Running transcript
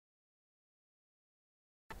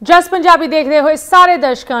जस पंजाबी देखते हुए सारे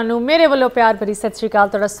दर्शकों को मेरे वालों प्यार भरी सत श्री अकाल।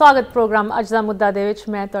 तुहाडा स्वागत प्रोग्राम अज दा मुद्दा दे विच।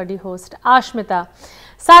 मैं तुहाडी होस्ट आशमिता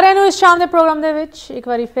सारिਆਂ ਨੂੰ इस शाम के प्रोग्राम दे विच एक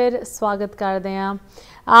बारी फिर स्वागत करते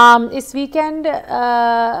हैं। इस वीकेंड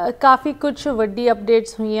काफ़ी कुछ वड्डी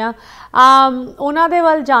अपडेट्स हुई उन्हां दे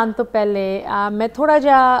वल जाण तो पहले मैं थोड़ा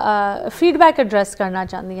जिहा फीडबैक एड्रैस करना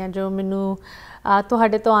चाहती हाँ जो मैनू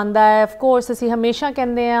तुहाडे तो आंदा है। ऑफ कोर्स असीं हमेशा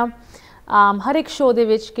कहते हैं हर एक शो दे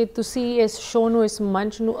विच कि तुसी इस शो नू इस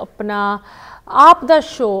मंच नू अपना आप दा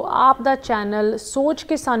शो आप दा चैनल सोच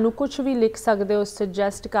के सानू कुछ भी लिख सकते हो,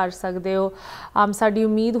 सुजैसट कर सकते हो। साडी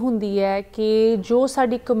उम्मीद हुंदी है कि जो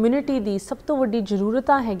साडी कम्यूनिटी दी सब तो वड्डी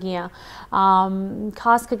जरूरतां हैगियां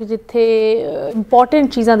खास करके जिथे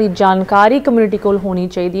इंपॉर्टेंट चीज़ां दी जानकारी कम्यूनिटी कोल होनी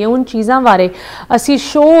चाहिए उन चीज़ां बारे असी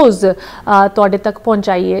शोज़ तुहाडे तक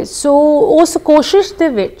पहुँचाइए। सो उस कोशिश दे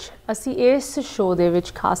विच असी इस शो दे विच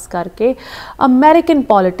खास करके अमेरिकन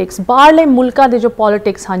पॉलिटिक्स बाहरले मुल्कां दे जो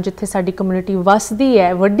पॉलिटिक्स हैं जिथे साडी कम्यूनिटी वसदी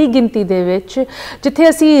है वड्डी गिनती दे विच, जिथे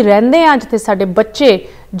असी रहिंदे हैं, जिथे साडे बच्चे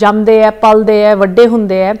जमदे है पलदे है वड्डे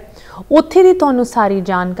हुंदे है, उत्थे दी तुहानूं सारी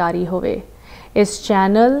जानकारी होवे। इस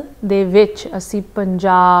चैनल दे विच असी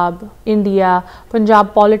पंजाब इंडिया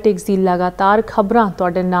पंजाब पॉलिटिक्स दी लगातार खबरां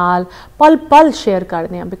तुहाडे नाल पल पल शेयर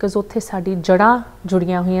करदे हां बिकॉज उत्थे साडी जड़ां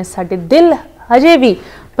जुड़ियां होईयां, साडे दिल अजे भी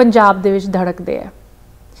पंजाब दे विच धड़कदे है।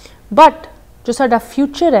 बट जो साडा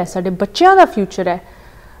फ्यूचर है साडे बच्चों का फ्यूचर है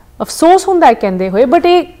अफसोस हुंदा है कहंदे होए बट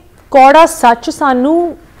ये कौड़ा सच सानू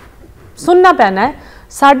सुनना पैना है।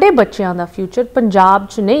 साडे बच्चों का फ्यूचर पंजाब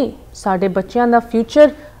च नहीं, साडे बच्चों का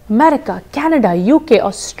future America Canada UK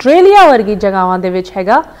Australia वर्गी जगहों दे विच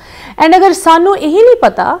हैगा। एंड अगर सानू यही नहीं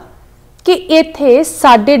पता कि इत्थे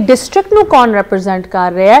साडे डिस्ट्रिक्ट नू कौन रिप्रजेंट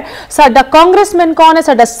कर रहा है, साडा कांग्रेसमैन कौन है,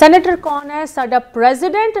 साडा सैनेटर कौन है, साडा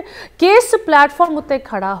प्रेजिडेंट किस प्लेटफॉर्म उत्ते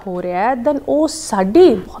खड़ा हो रहा है, दैन वो साडी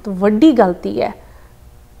बहुत वड्डी गलती है।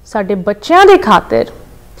 साडे बच्चों के खातिर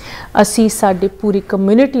असी साडी पूरी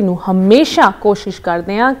कम्यूनिटी नू हमेशा कोशिश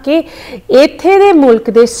करते हैं कि इत्थे दे मुल्क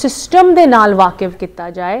दे सिस्टम दे नाल वाकिफ किया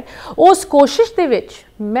जाए। उस कोशिश दे विच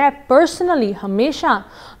मैं पर्सनली हमेशा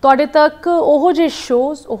तुहाडे तक ओहो जे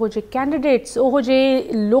शोज़ ओहो जे कैंडिडेट्स ओहो जे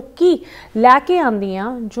लोकी लैके आंदी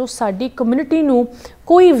हां जो साडी कम्यूनिटी नू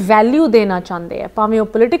कोई वैल्यू देना चाहते हैं, भावें वो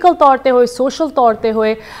पोलिटिकल तौर पर होए सोशल तौर पर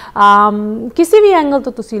होए किसी भी एंगल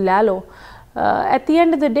तो तुसी लै लो। At the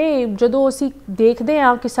and the day जदों असी देखते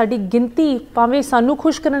हैं कि साडी गिनती भावें सानू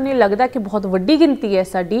खुश करने लगता कि बहुत वड्डी गिनती है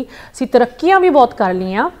साडी, असी तरक्कियां भी बहुत कर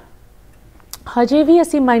लियां, हजे भी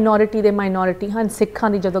असी माइनॉरिटी दे माइनॉरिटी हाँ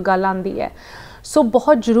सिखां दी जदों गल आंदी है। सो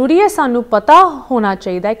बहुत जरूरी है सानू पता होना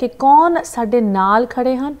चाहिए कि कौन साडे नाल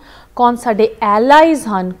खड़े हैं, कौन साडे एलाइज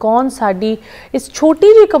हैं, कौन साडी इस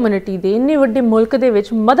छोटी जी कम्यूनिटी दे इन्ने वड्डे मुल्क दे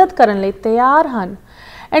विच मदद करने लई तैयार हैं।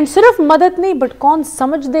 एंड सिर्फ मदद नहीं बट कौन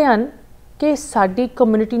समझते हैं कि साडी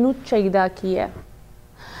कम्यूनिटी नू चाहिदा की है।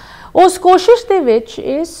 उस कोशिश दे विच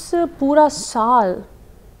इस पूरा साल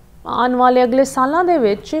आने वाले अगले सालों दे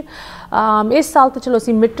विच इस साल तो चलो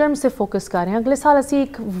असी मिड टर्म से फोकस कर रहे हैं, अगले साल असी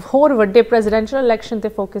एक होर वड्डे प्रेजिडेंशियल इलैक्शन ते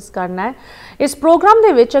फोकस करना है। इस प्रोग्राम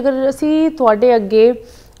दे विच अगर असी तुहाडे अगे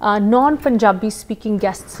नॉन पंजाबी स्पीकिंग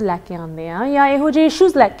गैस्ट्स लैके आते हैं या इहो जे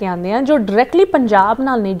इशूज़ लैके आते हैं जो डायरैक्टली पंजाब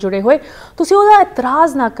नाल नहीं जुड़े हुए, तुसी उहदा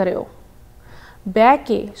इतराज़ ना करो, बह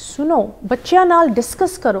के सुनो, बच्चों नाल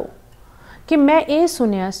डिस्कस करो कि मैं ये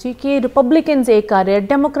सुनिया सी कि रिपब्लिकन्स ये कर रहे,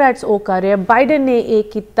 डेमोक्रेट्स वो कर रहे, बाइडन ने ये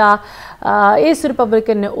किया, इस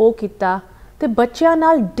रिपब्लिकन ने वो किया, तो बच्चों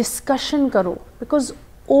नाल डिस्कशन करो बिकॉज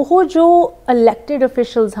वो जो इलैक्टेड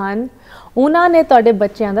ऑफिशियल्स हैं उन्होंने तुहाडे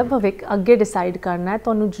बच्चों का भविख अगे डिसाइड करना है।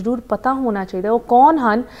 तुहानू जरूर पता होना चाहिए वो कौन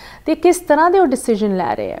हैं तो किस तरह के वो डिसीजन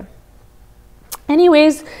लै रहे हैं।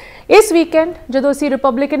 एनीवेज इस वीकेंड जो असी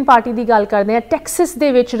रिपब्लिकन पार्टी की गल करते हैं, टैक्सिस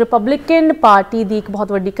दे विच रिपब्लिकन पार्टी की एक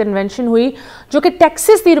बहुत वड्डी कन्वेंशन हुई जो कि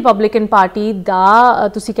टैक्सिस की रिपब्लिकन पार्टी का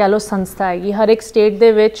तुसी कह लो संस्था है। हर एक स्टेट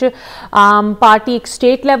दे विच पार्टी एक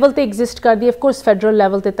स्टेट लैवल ते एग्जिस्ट करती है, ऑफकोर्स फैडरल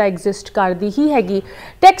लैवल ते एग्जिस्ट करती ही हैगी।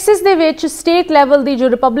 Taxis they which state level की जो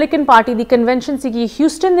रिपब्लिकन पार्टी की कन्वेंशन सी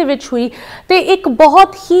ह्यूस्टन दे विच हुई तो एक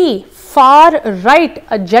बहुत ही फार राइट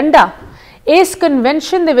एजेंडा इस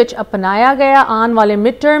कन्वेंशन दे विच अपनाया गया आने वाले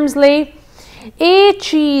मिड टर्म्स लई। ये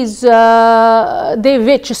चीज़ दे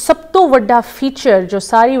विच सब तो वड्डा फीचर जो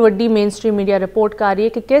सारी वड्डी मेन स्ट्रीम मीडिया रिपोर्ट कर रही है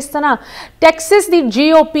कि किस तरह टैक्सिस दी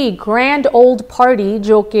GOP ग्रैंड ओल्ड पार्टी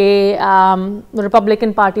जो कि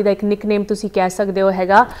रिपब्लिकन पार्टी का एक निकनेम तुसी कह सकते हो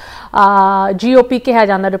हैगा, GOP कहा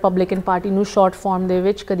जाता रिपब्लिकन पार्टी नू शॉर्ट फॉर्म दे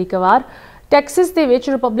विच कदी कवार, ਟੈਕਸਿਸ ਦੇ ਵਿੱਚ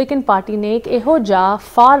ਰਿਪਬਲਿਕਨ ਪਾਰਟੀ ਨੇ ਇੱਕ ਇਹੋ ਜਿਹਾ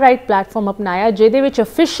ਫਾਰ ਰਾਈਟ ਪਲੈਟਫਾਰਮ ਅਪਣਾਇਆ ਜਿਹਦੇ ਵਿੱਚ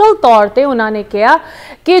ਅਫੀਸ਼ੀਅਲ ਤੌਰ ਤੇ ਉਹਨਾਂ ਨੇ ਕਿਹਾ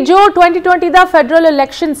ਕਿ ਜੋ 2020 ਦਾ ਫੈਡਰਲ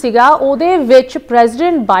ਇਲੈਕਸ਼ਨ ਸੀਗਾ ਉਹਦੇ ਵਿੱਚ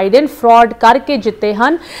ਪ੍ਰੈਜ਼ੀਡੈਂਟ ਬਾਈਡਨ ਫਰਾਡ ਕਰਕੇ ਜਿੱਤੇ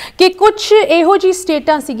ਹਨ, ਕਿ ਕੁਝ ਇਹੋ ਜਿਹੀ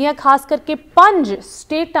ਸਟੇਟਾਂ ਸੀਗੀਆਂ, ਖਾਸ ਕਰਕੇ 5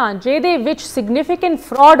 ਸਟੇਟਾਂ ਜਿਹਦੇ ਵਿੱਚ ਸਿਗਨੀਫੀਕੈਂਟ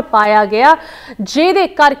ਫਰਾਡ ਪਾਇਆ ਗਿਆ, ਜਿਹਦੇ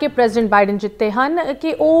ਕਰਕੇ ਪ੍ਰੈਜ਼ੀਡੈਂਟ ਬਾਈਡਨ ਜਿੱਤੇ ਹਨ,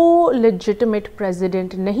 ਕਿ ਉਹ ਲੈਜਿਟਿਮੇਟ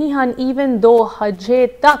ਪ੍ਰੈਜ਼ੀਡੈਂਟ ਨਹੀਂ ਹਨ, ਈਵਨ ਦੋ ਹਜੇ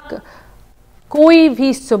ਤੱਕ ਕੋਈ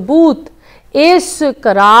ਵੀ ਸਬੂਤ ਇਸ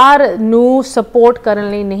करार ਨੂੰ ਸਪੋਰਟ ਕਰਨ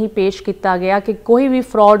ਲਈ ਨਹੀਂ ਪੇਸ਼ ਕੀਤਾ ਗਿਆ ਕਿ ਕੋਈ ਵੀ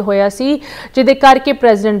ਫਰਾਡ ਹੋਇਆ ਸੀ ਜਿਹਦੇ ਕਰਕੇ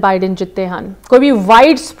ਪ੍ਰੈਜ਼ੀਡੈਂਟ ਬਾਈਡਨ ਜਿੱਤੇ ਹਨ, ਕੋਈ ਵੀ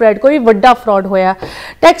ਵਾਈਡ ਸਪਰੈਡ, ਕੋਈ ਵੱਡਾ ਫਰਾਡ ਹੋਇਆ।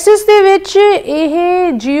 ਟੈਕਸਿਸ ਦੇ ਵਿੱਚ ਇਹ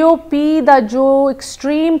GOP ਦਾ ਜੋ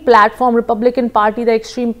ਐਕਸਟ੍ਰੀਮ ਪਲੈਟਫਾਰਮ, ਰਿਪਬਲਿਕਨ ਪਾਰਟੀ ਦਾ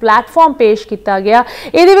ਐਕਸਟ੍ਰੀਮ ਪਲੈਟਫਾਰਮ ਪੇਸ਼ ਕੀਤਾ ਗਿਆ,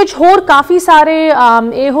 ਇਹਦੇ ਵਿੱਚ ਹੋਰ ਕਾਫੀ ਸਾਰੇ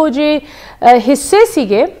ਇਹੋ ਜਿਹੇ ਹਿੱਸੇ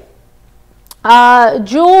ਸੀਗੇ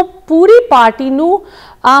जो पूरी पार्टी नू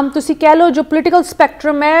तुसी कह लो जो पोलिटिकल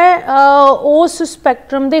स्पैक्ट्रम है उस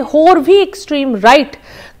स्पैक्ट्रम दे होर भी एक्सट्रीम राइट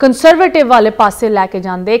कंसरवेटिव वाले पासे लैके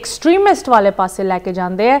जाते, एक्सट्रीमिस्ट वाले पासे लैके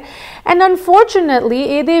जाते हैं। एंड अनफॉर्चुनेटली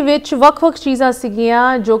ये वक्-वक् चीज़ां सीगियां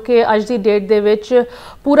जो कि अज दी डेट दे विच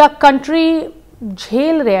पूरा कंट्री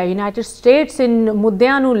झेल रहा। यूनाइटेड स्टेट्स इन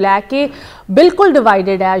मुद्दों नू लैके बिल्कुल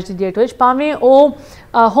डिवाइडेड है अज दी डेट विच, भावें वो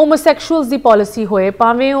होमोसैक्शुअल्स की पॉलिसी होए,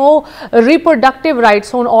 भावें वो रिप्रोडक्टिव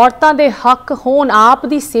राइट्स होन, औरतां दे हक होन आप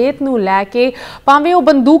दी सेहत नू लैके, भावें वो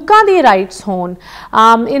बंदूकां दे राइट्स होन,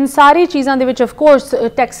 इन सारी चीज़ों दे which of course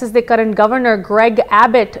taxis they current governor Greg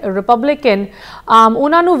Abbott Republican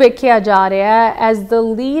उन्हां नू वेखिया जा रहा है एज द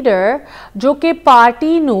लीडर जो कि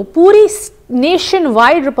पार्टी नू पूरी नेशन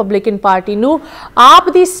वाइड रिपब्लिकन पार्टी नू आप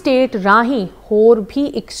दी स्टेट राही होर भी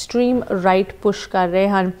एक्सट्रीम राइट पुश कर रहे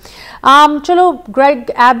हैं। चलो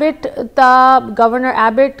ग्रेग एबट दा गवर्नर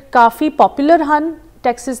एबट काफ़ी पॉपुलर हैं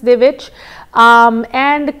टैक्सिस दे विच,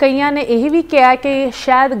 एंड कईयां ने यह भी कहा कि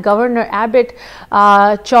शायद गवर्नर एबट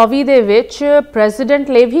 24 दे विच प्रेजिडेंट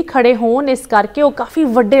ले भी खड़े होन, इस करके वो काफ़ी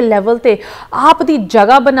वड्डे लैवल ते आप दी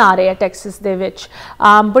जगह बना रहे हैं टैक्सिस दे विच।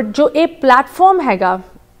 बट जो ये प्लैटफॉर्म हैगा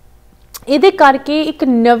ਇਹਦੇ ਕਰਕੇ ਇੱਕ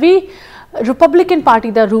ਨਵੀਂ ਰਿਪਬਲਿਕਨ ਪਾਰਟੀ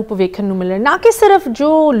ਦਾ ਰੂਪ ਵੇਖਣ ਨੂੰ ਮਿਲਣਾ, ਨਾ ਕਿ ਸਿਰਫ ਜੋ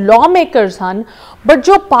ਲਾਅ ਮੇਕਰਸ ਹਨ ਬਟ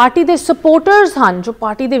ਜੋ ਪਾਰਟੀ ਦੇ ਸਪੋਰਟਰਸ ਹਨ, ਜੋ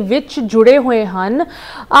ਪਾਰਟੀ ਦੇ ਵਿੱਚ ਜੁੜੇ ਹੋਏ ਹਨ,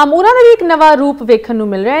 ਉਹਨਾਂ ਦਾ ਵੀ ਇੱਕ ਨਵਾਂ ਰੂਪ ਵੇਖਣ ਨੂੰ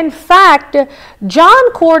ਮਿਲ ਰਿਹਾ। ਇਨਫੈਕਟ ਜਾਨ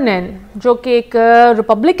ਕੋਰਨਨ ਜੋ ਕਿ ਇੱਕ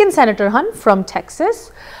ਰਿਪਬਲਿਕਨ ਸੈਨੇਟਰ ਹਨ ਫਰਮ ਟੈਕਸਿਸ,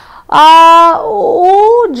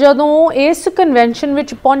 ਉਹ ਜਦੋਂ ਇਸ ਕਨਵੈਨਸ਼ਨ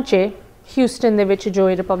ਵਿੱਚ ਪਹੁੰਚੇ ਹਿਊਸਟਨ ਦੇ ਵਿੱਚ, ਜੋ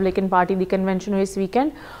ਇਹ ਰਿਪਬਲਿਕਨ ਪਾਰਟੀ ਦੀ ਕਨਵੈਨਸ਼ਨ ਹੋਈ ਇਸ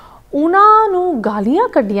ਵੀਕਐਂਡ, उन्होंने गालियां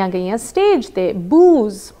कढ़िया गई स्टेज ते,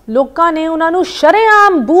 बूज, लोगों ने उन्होंने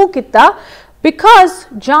शरेआम बू किया बिकॉज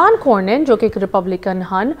जान कॉर्नन जो कि एक रिपब्लिकन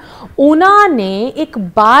हैं, उन्होंने एक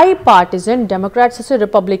बाई पार्टिजन डेमोक्रेट्स से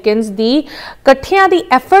रिपब्लिकन्स दी कट्ठियां दी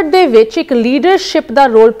एफर्ट दे विच एक लीडरशिप दा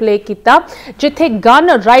रोल प्ले किया, जिथे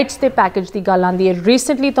गन राइट्स के पैकेज की गल आती है।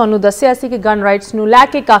 रीसेंटली तुहानूं दस्सिया सी कि गन राइट्स नूं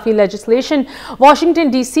लैके काफ़ी लैजिस्लेशन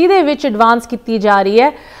वाशिंगटन DC दे विच एडवांस की जा रही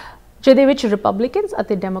है, जिहदे विच रिपब्लिकन्स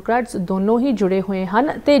अते डेमोक्रेट्स दोनों ही जुड़े हुए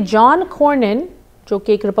हैं। ते जॉन कॉर्नन जो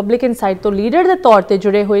कि एक रिपब्लिकन साइड तो लीडर के तौर पर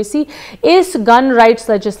जुड़े हुए सी इस गन राइट्स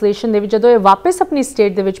लैजिस्लेशन दे विच, जदों वापस अपनी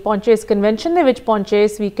स्टेट दे विच पहुंचे, इस कन्वेंशन दे विच पहुंचे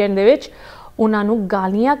इस वीकेंड दे विच, उन्होंने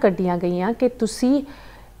गालियां कढ़िया गई कि तुसी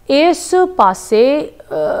इस पासे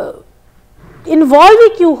इन्वॉल्व ही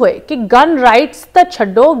क्यों होए, कि गन राइट्स तो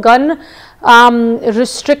छड्डो, गन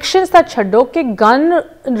रिस्ट्रिक्शंस तो छड्डो, कि गन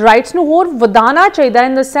राइट्स नूं होर वधाना चाहिए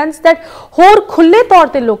इन द सेंस दैट होर खुले तौर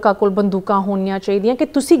पर लोगों को बंदूकां होनियां चाहिए, कि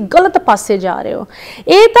तुसी गलत पासे जा रहे हो।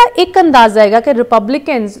 ये तो एक अंदाज़ा है कि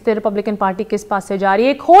रिपब्लिकन्स ते रिपब्लिकन पार्टी किस पासे जा रही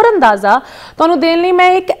है। एक होर अंदाज़ा तुहानूं देण लई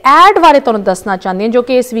मैं एक ऐड बारे तुहानूं दसना चाहती हूँ जो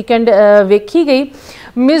कि इस वीकेंड वेखी गई।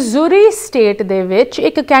 मिजूरी स्टेट दे विच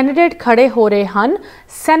एक कैंडीडेट खड़े हो रहे हैं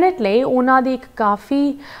सैनेट लई, उन्हां दी एक काफ़ी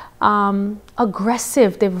अग्रैसिव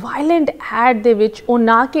ते वायलेंट ऐड दे विच वो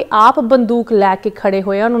ना कि आप बंदूक लैके खड़े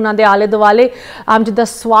होए हैं, उन्हां दे आले दुआले जिद्दां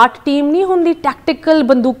स्वाट टीम नहीं हुंदी, टैक्टिकल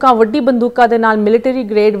बंदूकां, वड्डी बंदूकां दे नाल, मिलिटरी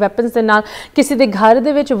ग्रेड वैपन्स दे नाल किसी दे घर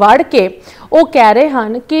दे विच वड़ के वो कह रहे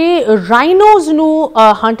हैं कि राइनोज नूं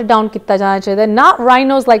हंट डाउन किया जाना चाहिए, not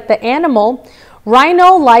rhinos like the animal,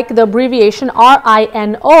 rhino like the abbreviation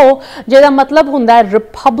RINO, जिहदा मतलब हुंदा है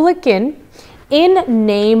रिपब्लिकन इन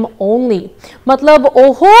नेम ओनली। मतलब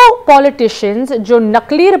ओहो पॉलिटिशियंस जो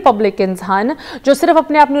नकली रिपब्लिकन्स हैं, जो सिर्फ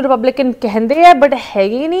अपने आप नूं रिपब्लिकन कहते हैं बट है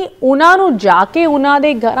नहीं, उन्होंने जाके उन्हों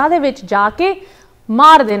दे घरां दे विच जाके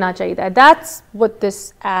मार देना चाहिए। That's what this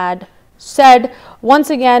ad sad.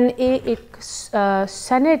 Once again ये एक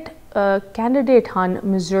सैनेट कैंडीडेट हैं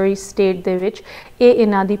मिजूरी स्टेट दे विच, ये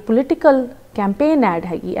इन्हां दी पोलिटिकल कैंपेन एड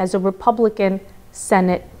हैगी as a Republican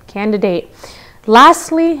senate candidate.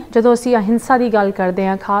 Lastly ਜਦੋਂ ਅਸੀਂ ਅਹਿੰਸਾ ਦੀ ਗੱਲ ਕਰਦੇ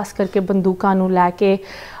ਹਾਂ, ਖਾਸ ਕਰਕੇ ਬੰਦੂਕਾਂ ਨੂੰ ਲੈ ਕੇ,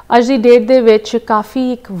 ਅੱਜ ਦੀ ਡੇਟ ਦੇ ਵਿੱਚ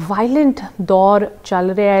ਕਾਫੀ ਇੱਕ ਵਾਇਲੈਂਟ ਦੌਰ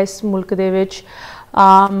ਚੱਲ ਰਿਹਾ ਹੈ ਇਸ ਮੁਲਕ ਦੇ ਵਿੱਚ।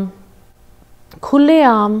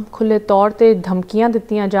 ਖੁੱਲ੍ਹੇ ਤੌਰ 'ਤੇ ਧਮਕੀਆਂ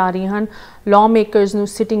ਦਿੱਤੀਆਂ ਜਾ ਰਹੀਆਂ ਹਨ ਲਾਅ ਮੇਕਰਸ ਨੂੰ,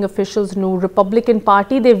 ਸਿਟਿੰਗ ਅਫੀਸ਼ੀਅਲਸ ਨੂੰ। ਰਿਪਬਲਿਕਨ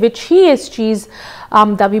ਪਾਰਟੀ ਦੇ ਵਿੱਚ ਹੀ ਇਸ ਚੀਜ਼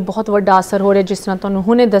ਦਾ ਵੀ ਬਹੁਤ ਵੱਡਾ ਅਸਰ ਹੋ ਰਿਹਾ। ਜਿਸ ਤਰ੍ਹਾਂ ਤੁਹਾਨੂੰ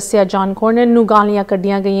ਹੁਣੇ ਦੱਸਿਆ, ਜਾਨ ਕੋਰਨਨ ਨੂੰ ਗਾਲੀਆਂ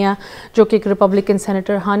ਕੱਢੀਆਂ ਗਈਆਂ ਜੋ ਕਿ ਇੱਕ ਰਿਪਬਲਿਕਨ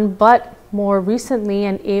ਸੈਨੇਟਰ ਹਨ। ਬਟ ਮੋਰ ਰੀਸੈਂਟਲੀ,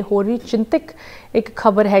 ਐਂਡ ਇਹ ਹੋਰ ਵੀ ਚਿੰਤਕ ਇੱਕ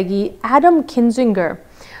ਖਬਰ ਹੈਗੀ, ਐਡਮ ਕਿੰਜ਼ਿੰਗਰ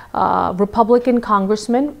ਰਿਪਬਲਿਕਨ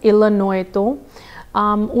ਕਾਂਗਰਸਮੈਨ ਇਲੀਨੋਏ ਤੋਂ,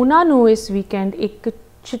 ਉਹਨਾਂ ਨੂੰ ਇਸ ਵੀਕਐਂਡ ਇੱਕ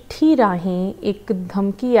ਚਿੱਠੀ ਰਾਹੀਂ ਇੱਕ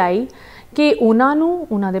ਧਮਕੀ ਆਈ ਕਿ ਉਹਨਾਂ ਨੂੰ,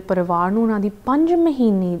 ਉਹਨਾਂ ਦੇ ਪਰਿਵਾਰ ਨੂੰ, ਉਹਨਾਂ ਦੀ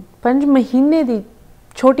 5 ਮਹੀਨੇ ਦੀ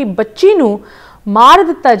ਛੋਟੀ ਬੱਚੀ ਨੂੰ ਮਾਰ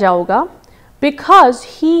ਦਿੱਤਾ ਜਾਊਗਾ because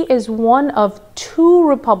he is one of 2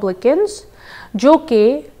 Republicans ਜੋ ਕਿ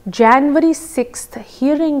ਜਨਵਰੀ 6th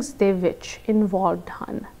ਹੀਅਰਿੰਗਸ ਦੇ ਵਿੱਚ ਇਨਵੋਲਵਡ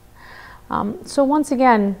ਹਨ। ਸੋ ਵਨਸ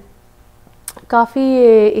ਅਗੇਨ ਕਾਫੀ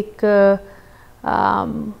ਇੱਕ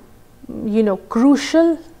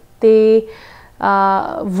ਕ੍ਰੂਸ਼ਲ ਤੇ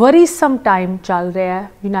ਵਰੀਸਮ ਟਾਈਮ ਚੱਲ ਰਿਹਾ ਹੈ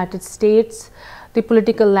ਯੂਨਾਈਟਿਡ ਸਟੇਟਸ ਦੀ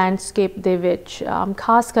ਪੋਲੀਟੀਕਲ ਲੈਂਡਸਕੇਪ ਦੇ ਵਿੱਚ,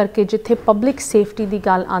 ਖਾਸ ਕਰਕੇ ਜਿੱਥੇ ਪਬਲਿਕ ਸੇਫਟੀ ਦੀ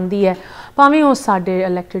ਗੱਲ ਆਉਂਦੀ ਹੈ, ਭਾਵੇਂ ਉਹ ਸਾਡੇ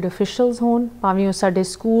ਇਲੈਕਟਿਡ ਅਫੀਸ਼ੀਅਲਸ ਹੋਣ, ਭਾਵੇਂ ਉਹ ਸਾਡੇ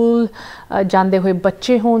ਸਕੂਲ ਜਾਂਦੇ ਹੋਏ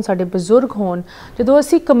ਬੱਚੇ ਹੋਣ, ਸਾਡੇ ਬਜ਼ੁਰਗ ਹੋਣ। ਜਦੋਂ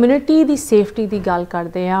ਅਸੀਂ ਕਮਿਊਨਿਟੀ ਦੀ ਸੇਫਟੀ ਦੀ ਗੱਲ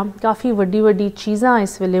ਕਰਦੇ ਹਾਂ, ਕਾਫੀ ਵੱਡੀ ਚੀਜ਼ਾਂ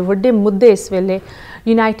ਇਸ ਵੇਲੇ, ਵੱਡੇ ਮੁੱਦੇ ਇਸ ਵੇਲੇ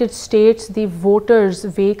ਯੂਨਾਈਟਿਡ ਸਟੇਟਸ ਦੀ ਵੋਟਰਸ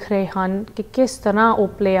ਵੇਖ ਰਹੇ ਹਨ ਕਿ ਕਿਸ ਤਰ੍ਹਾਂ ਉਹ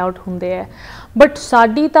ਪਲੇ ਆਊਟ ਹੁੰਦੇ ਹੈ। ਬਟ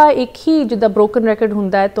ਸਾਡੀ ਤਾਂ ਇੱਕ ਹੀ ਜਿੱਦਾਂ ਬ੍ਰੋਕਨ ਰੈਕਡ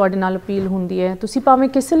ਹੁੰਦਾ ਹੈ, ਤੁਹਾਡੇ ਨਾਲ ਅਪੀਲ ਹੁੰਦੀ ਹੈ, ਤੁਸੀਂ ਭਾਵੇਂ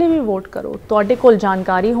ਕਿਸੇ ਲਈ ਵੀ ਵੋਟ ਕਰੋ, ਤੁਹਾਡੇ ਕੋਲ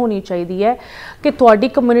ਜਾਣਕਾਰੀ ਹੋਣੀ ਚਾਹੀਦੀ ਹੈ ਕਿ ਤੁਹਾਡੀ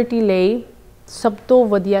ਕਮਿਊਨਿਟੀ ਲਈ ਸਭ ਤੋਂ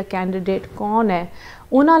ਵਧੀਆ ਕੈਂਡੀਡੇਟ ਕੌਣ ਹੈ।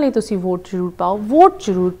 ਉਹਨਾਂ ਲਈ ਤੁਸੀਂ ਵੋਟ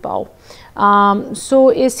ਜ਼ਰੂਰ ਪਾਓ।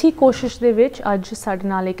 ਸੋ ਇਸੀ ਕੋਸ਼ਿਸ਼ ਦੇ ਵਿੱਚ ਅੱਜ ਸਾਡੇ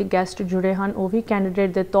ਨਾਲ ਇੱਕ ਗੈਸਟ ਜੁੜੇ ਹਨ, ਉਹ ਵੀ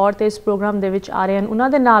ਕੈਂਡੀਡੇਟ ਦੇ ਤੌਰ 'ਤੇ ਇਸ ਪ੍ਰੋਗਰਾਮ ਦੇ ਵਿੱਚ ਆ ਰਹੇ ਹਨ। ਉਹਨਾਂ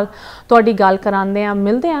ਦੇ ਨਾਲ ਤੁਹਾਡੀ ਗੱਲ ਕਰਾਉਂਦੇ ਹਾਂ।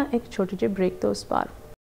 ਮਿਲਦੇ ਹਾਂ ਇੱਕ ਛੋਟੇ ਜਿਹੇ ਬ੍ਰੇਕ ਤੋਂ ਉਸ ਪਾਰ।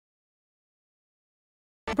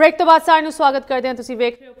 ਬ੍ਰੇਕ ਤੋਂ ਬਾਅਦ ਸਾਰਿਆਂ ਨੂੰ ਸਵਾਗਤ ਕਰਦੇ ਹਾਂ। ਤੁਸੀਂ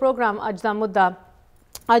ਵੇਖ ਰਹੇ ਹੋ ਪ੍ਰੋਗਰਾਮ ਅੱਜ ਦਾ ਮੁੱਦਾ।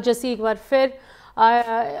 ਅੱਜ ਅਸੀਂ ਇੱਕ ਵਾਰ ਫਿਰ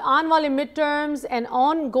ਆਉਣ ਵਾਲੇ mid terms and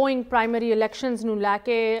ਔਨਗੋਇੰਗ primary elections ਨੂੰ ਲੈ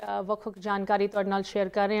ਕੇ ਵੱਖ ਜਾਣਕਾਰੀ ਤੁਹਾਡੇ ਨਾਲ ਸ਼ੇਅਰ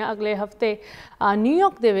ਕਰ ਰਹੇ ਹਾਂ। ਅਗਲੇ ਹਫਤੇ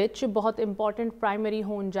ਨਿਊਯਾਰਕ ਦੇ ਵਿੱਚ ਬਹੁਤ ਇੰਪੋਰਟੈਂਟ ਪ੍ਰਾਇਮਰੀ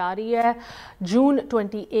ਹੋਣ ਜਾ ਰਹੀ ਹੈ, ਜੂਨ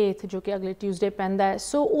 28 ਜੋ ਕਿ ਅਗਲੇ ਟਿਊਜ਼ਡੇ ਪੈਂਦਾ ਹੈ।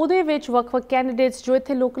 ਸੋ ਉਹਦੇ ਵਿੱਚ ਵੱਖ ਕੈਂਡੀਡੇਟਸ ਜੋ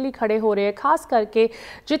ਇੱਥੇ ਲੋਕਲੀ ਖੜੇ ਹੋ ਰਹੇ, ਖਾਸ ਕਰਕੇ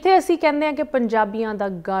ਜਿੱਥੇ ਅਸੀਂ ਕਹਿੰਦੇ ਹਾਂ ਕਿ ਪੰਜਾਬੀਆਂ ਦਾ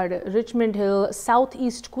ਗੜ੍ਹ, ਰਿਚਮੰਡ ਹਿੱਲ, ਸਾਊਥ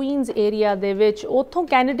ਈਸਟ ਕੁਈਨਜ਼ ਏਰੀਆ ਦੇ ਵਿੱਚ, ਉੱਥੋਂ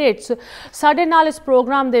ਕੈਂਡੀਡੇਟਸ ਸਾਡੇ ਨਾਲ ਇਸ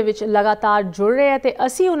ਪ੍ਰੋਗਰਾਮ ਦੇ ਵਿੱਚ ਲਗਾਤਾਰ ਜੁੜ ਰਹੇ ਹੈ ਤੇ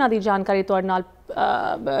ਅਸੀਂ ਉਹਨਾਂ ਦੀ ਜਾਣਕਾਰੀ ਤੁਹਾਡੇ ਨਾਲ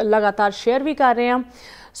ਲਗਾਤਾਰ ਸ਼ੇਅਰ ਵੀ ਕਰ ਰਹੇ ਹਾਂ।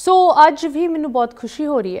 ਸੋ ਅੱਜ ਵੀ ਮੈਨੂੰ ਬਹੁਤ ਖੁਸ਼ੀ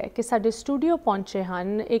ਹੋ ਰਹੀ ਹੈ ਕਿ ਸਾਡੇ ਸਟੂਡੀਓ ਪਹੁੰਚੇ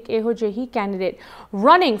ਹਨ ਇੱਕ ਇਹੋ ਜਿਹੀ candidate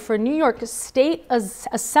running for New York state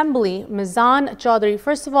assembly, ਮਿਜ਼ਾਨ Chaudhary.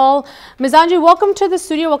 First of all, ਮਿਜ਼ਾਨ ਜੀ, welcome to the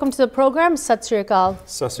studio, welcome to the programme. ਸਤਿ ਸ਼੍ਰੀ ਅਕਾਲ।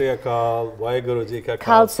 ਸਤਿ ਸ਼੍ਰੀ ਅਕਾਲ। ਵਾਹਿਗੁਰੂ ਜੀ ਕਾ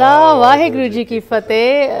ਖਾਲਸਾ, ਵਾਹਿਗੁਰੂ ਜੀ ਕੀ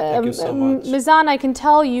ਫਤਿਹ। Mizan, I can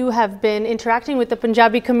tell you have been interacting with the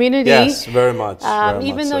Punjabi community. Yes, very much.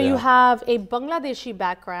 Even though you have a Bangladeshi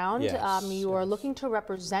background, you are looking to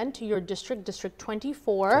represent your district, District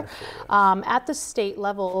 24. At the state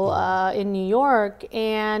level in New York,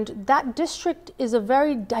 and that district is a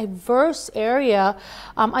very diverse area.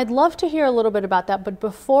 I'd love to hear a little bit about that, but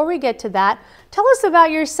before we get to that, tell us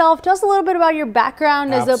about yourself. Tell us a little bit about your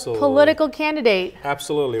background as a political candidate.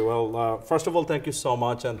 Absolutely. Well, first of all, thank you so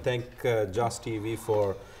much, and thank Jus TV for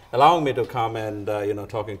allowing me to come and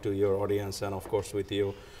talking to your audience, and of course with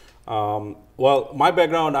you. Well, my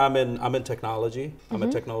background, I'm in technology. I'm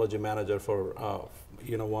a technology manager for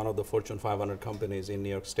one of the Fortune 500 companies in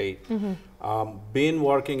New York State. Been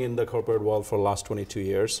working in the corporate world for the last 22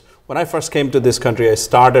 years. When I first came to this country, I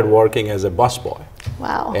started working as a busboy.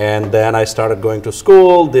 Wow. And then I started going to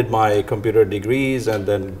school, did my computer degrees, and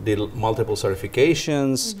then did multiple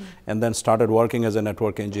certifications, and then started working as a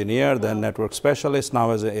network engineer, then network specialist, now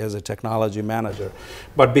as a technology manager.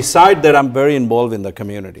 But beside that, I'm very involved in the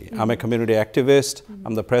community. I'm a community activist.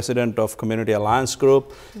 I'm the president of Community Alliance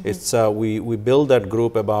Group. It's we built that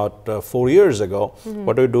group about 4 years ago.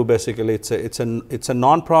 What we do basically, it's a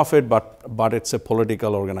non-profit, but it's a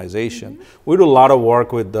political organization. We do a lot of work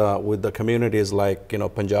with the communities like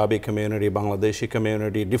Punjabi community, Bangladeshi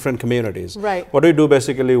community, different communities. Right. What we do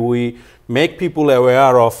basically, we make people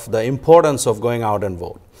aware of the importance of going out and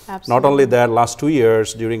vote. Absolutely. Not only that, last 2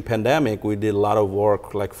 years during pandemic, we did a lot of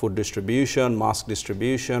work like food distribution, mask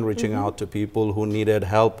distribution, reaching out to people who needed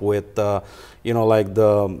help with,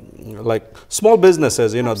 like small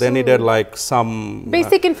businesses, they needed like some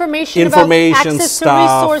basic information about access stuff.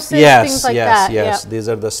 to resources, things like that. Yes, these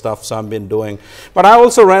are the stuffs I've been doing. But I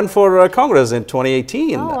also ran for Congress in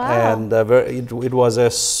 2018, oh, wow. and it was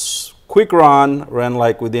a quick ran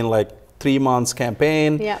like within like 3 months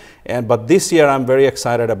campaign. Yeah. But this year I'm very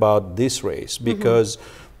excited about this race because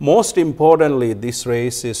most importantly, this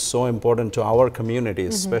race is so important to our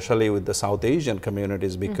communities, especially with the South Asian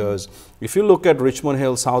communities, because if you look at Richmond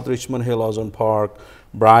Hill, South Richmond Hill, Ozone Park,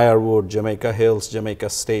 Briarwood, Jamaica Hills, Jamaica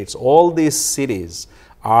States, all these cities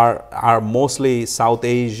are mostly South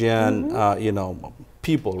Asian, you know,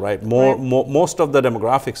 people, right? Most of the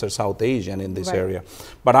demographics are South Asian in this area.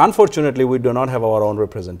 But unfortunately, we do not have our own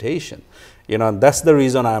representation. You know, and that's the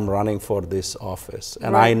reason I'm running for this office.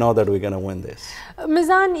 And I know that we're going to win this.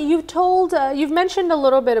 Mizan, you've mentioned a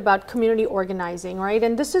little bit about community organizing, right?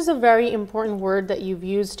 And this is a very important word that you've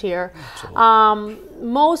used here.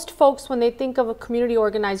 Most folks, when they think of a community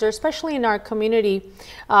organizer, especially in our community,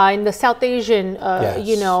 in the South Asian,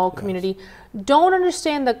 you know, community, don't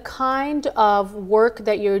understand the kind of work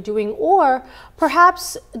that you're doing, or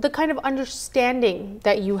perhaps the kind of understanding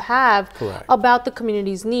that you have about the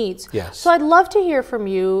community's needs. So I'd love to hear from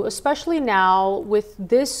you, especially now with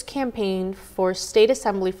this campaign for State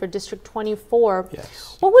Assembly for District 24.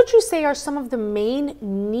 What would you say are some of the main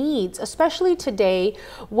needs, especially today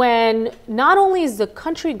when not only is the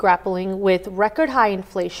country grappling with record high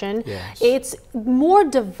inflation, it's more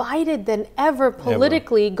divided than ever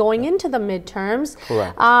politically going into the midterms.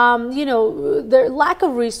 You know, the lack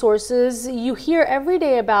of resources. You hear every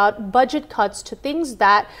day about budget cuts to things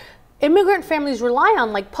that immigrant families rely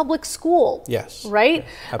on, like public school. Right?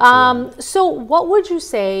 So what would you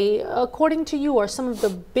say, according to you, are some of the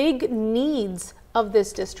big needs of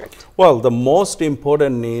this district? Well, the most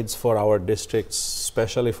important needs for our districts,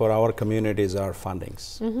 especially for our communities, are fundings.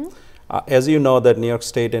 As you know, that New York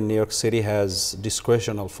State and New York City has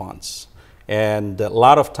discretional funds. And a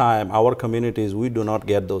lot of time, our communities, we do not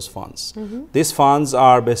get those funds. These funds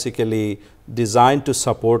are basically designed to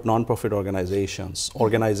support nonprofit organizations,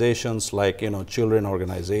 organizations like, you know, children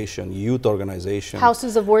organization, youth organization,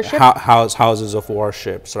 houses of worship, houses of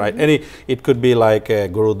worships, right? It could be like a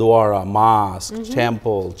gurudwara, mosque,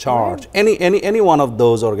 temple, church, any one of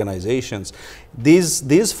those organizations. These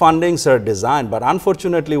fundings are designed, but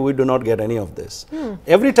unfortunately we do not get any of this.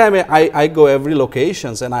 Every time I go every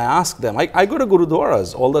locations and I ask them, I go to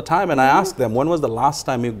gurudwaras all the time and I ask them, when was the last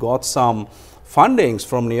time you got some fundings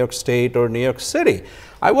from New York State or New York City?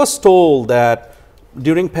 I was told that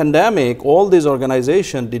during pandemic, all these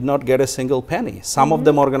organizations did not get a single penny. Some of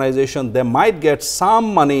them organizations, they might get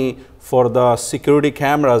some money for the security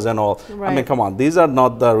cameras and all. I mean, come on, these are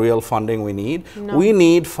not the real funding we need. We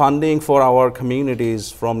need funding for our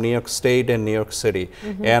communities from New York State and New York City.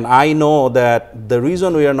 And I know that the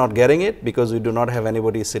reason we are not getting it, because we do not have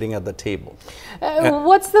anybody sitting at the table.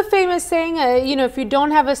 What's the famous saying? You know, if you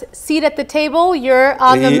don't have a seat at the table, you're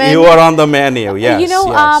on the menu. You are on the menu, yes. You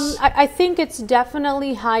know, I think it's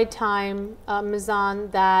definitely high time,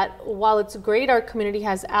 Mizan, that while it's great our community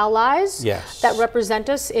has allies that represent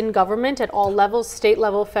us in government at all levels, state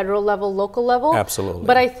level, federal level, local level. Absolutely.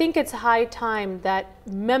 But I think it's high time that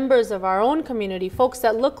members of our own community, folks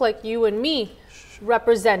that look like you and me,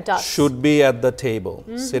 represent us. Should be at the table,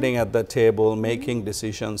 sitting at the table, making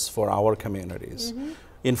decisions for our communities.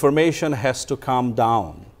 Information has to come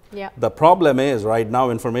down. The problem is right now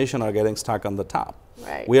information are getting stuck on the top.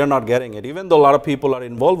 We are not getting it, even though a lot of people are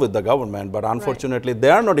involved with the government, but unfortunately they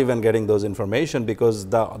are not even getting those information because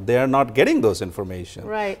they are not getting those information.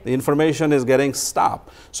 The information is getting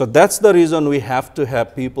stopped. So that's the reason we have to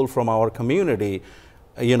have people from our community,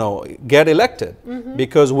 you know, get elected.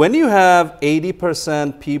 Because when you have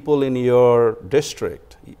 80% people in your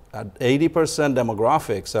district, 80%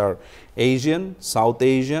 demographics are Asian, South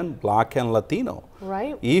Asian, Black and Latino.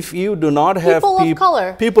 If you do not have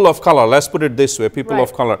people of color, let's put it this way, people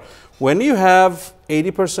of color. When you have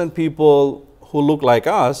 80% people who look like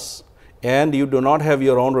us and you do not have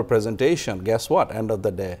your own representation, guess what? End of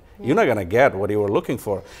the day, you're not going to get what you were looking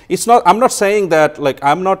for. It's not, I'm not saying that, like,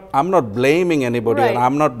 I'm not blaming anybody and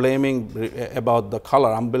I'm not blaming about the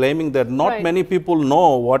color. I'm blaming that not many people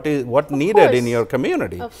know what needed in your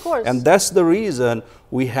community. And that's the reason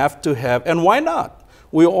we have to have, and why not?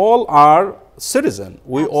 We all are citizen.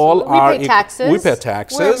 We all are. We pay taxes. We pay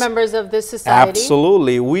taxes. We're members of this society.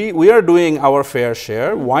 Absolutely. We are doing our fair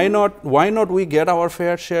share. Why not we get our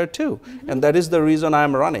fair share too? And that is the reason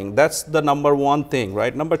I'm running. That's the number one thing,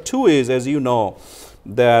 right? Number two is, as you know,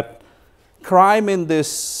 that crime in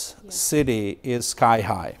this city is sky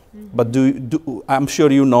high. But I'm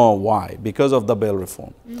sure you know why. Because of the bail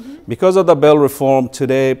reform. Because of the bail reform,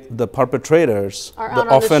 today the perpetrators, the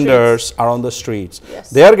offenders are on the streets.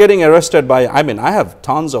 They are getting arrested by, I mean, I have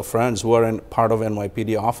tons of friends who are part of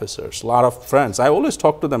NYPD officers, a lot of friends. I always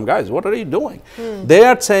talk to them, guys, what are you doing? They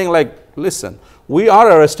are saying, like, listen, we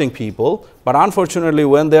are arresting people, but unfortunately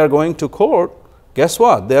when they are going to court, guess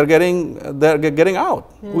what? They're getting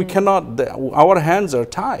out. We cannot, our hands are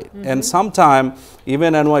tied. And sometimes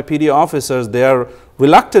even NYPD officers, they are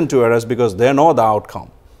reluctant to arrest because they know the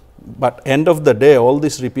outcome. But end of the day, all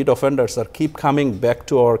these repeat offenders are keep coming back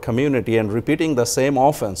to our community and repeating the same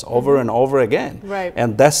offense over and over again. Right.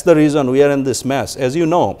 And that's the reason we are in this mess. As you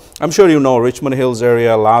know, I'm sure you know, Richmond Hills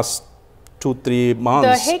area last 2-3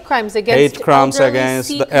 months. The hate crimes against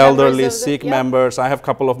the elderly Sikh yep. members. I have a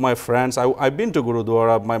couple of my friends. I've been to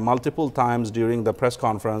Gurudwara multiple times during the press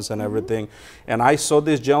conference and everything. And I saw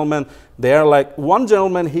this gentleman there, like one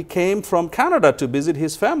gentleman, he came from Canada to visit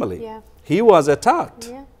his family. Yeah. He was attacked.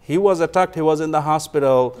 Yeah. He was attacked, he was in the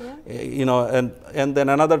hospital, you know, and then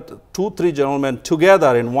another 2-3 gentlemen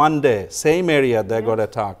together in one day, same area, they got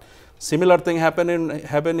attacked. Similar thing happened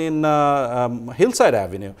in Hillside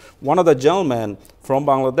Avenue. One of the gentlemen from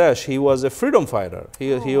Bangladesh, he was a freedom fighter.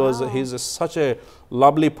 He's such a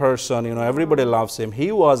lovely person, you know, everybody loves him.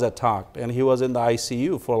 He was attacked and he was in the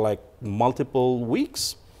ICU for like multiple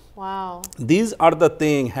weeks. Wow. These are the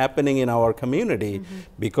things happening in our community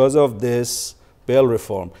because of this bail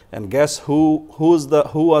reform. And guess who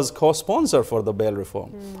was co-sponsor for the bail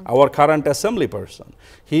reform? Our current assembly person.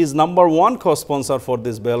 He is #1 co-sponsor for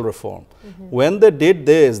this bail reform. When they did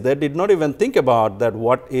this, they did not even think about that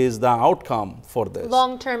what is the outcome for this.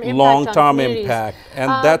 Long-term impact. Long-term impact.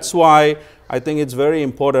 And that's why I think it's very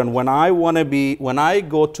important. When I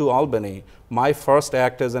go to Albany, my first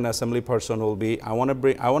act as an assembly person will be, I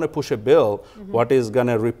want to push a bill what is going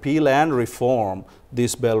to repeal and reform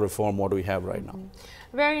this bail reform what we have right now.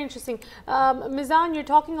 Very interesting. Mizan, you're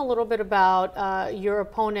talking a little bit about your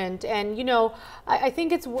opponent, and you know, I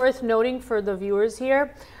think it's worth noting for the viewers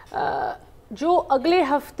here, जो अगले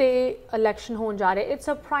हफ्ते election होने जा रहे, it's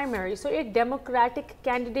a primary, so एक democratic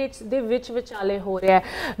candidates दे विचाले हो रहा है.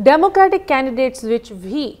 Democratic candidates which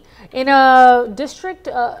भी in a district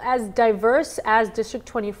as diverse as District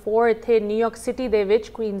 24 इत्थे New York City दे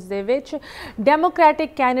विच, Queens दे विच,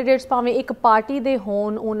 Democratic candidates भावें एक पार्टी दे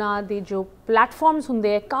होन, उन्हां दे जो प्लेटफॉर्म्स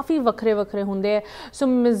हुंदे काफ़ी वखरे वखरे हुंदे. सो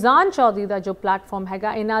मिजान चौधरी दा जो प्लेटफॉर्म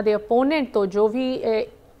हैगा, इन्हां दे अपोनेंट तो जो भी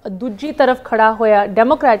दूजी तरफ खड़ा होया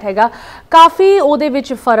डेमोक्रेट हैगा, काफ़ी ओदे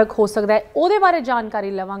विच फर्क हो सकता है. ओदे बारे जानकारी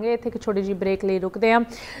लवांगे. इत्थे एक छोटी जी ब्रेक ले रुकते हैं.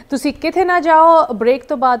 तुसी किथे ना जाओ. ब्रेक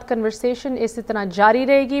तो बाद कन्वर्सेशन इसी तरह जारी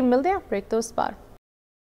रहेगी. मिलते हैं ब्रेक तो उस पार.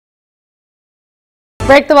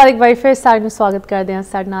 ब्रेक तो बाद एक बार फिर सारे स्वागत करते हैं.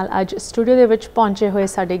 साडे नाल अज स्टूडियो दे विच पहुंचे हुए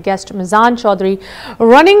साडे guest Mizan Chaudhary,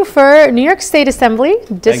 running for New York State Assembly,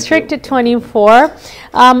 District 24.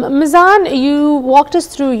 Mizan, you walked us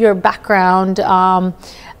through your background.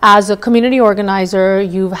 As a community organizer,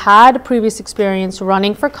 you've had previous experience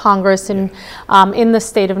running for Congress in the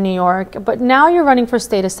state of New York, but now you're running for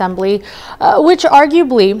state assembly, which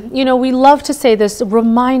arguably, you know, we love to say this,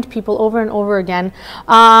 remind people over and over again,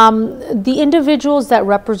 the individuals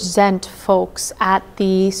that represent folks at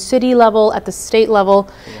the city level, at the state level,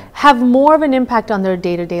 have more of an impact on their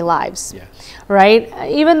day-to-day lives. Right?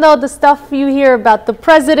 Even though the stuff you hear about the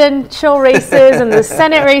presidential races and the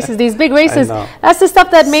Senate races, these big races, that's the stuff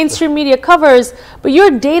that mainstream media covers, but your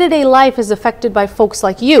day-to-day life is affected by folks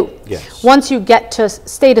like you. Yes. Once you get to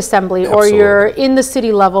state assembly or you're in the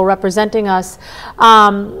city level representing us.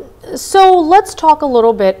 So let's talk a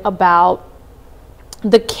little bit about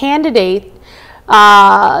the candidate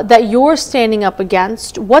that you're standing up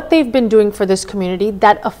against, what they've been doing for this community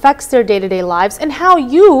that affects their day-to-day lives, and how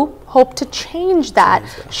you hope to change that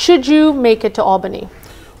should you make it to Albany.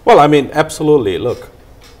 Well, I mean, absolutely. Look,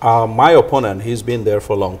 my opponent, he's been there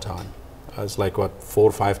for a long time. It's like, what, 4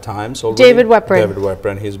 or 5 times already? David Weprin. David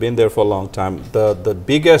Weprin. He's been there for a long time. The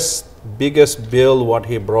biggest bill what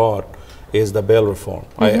he brought is the bail reform.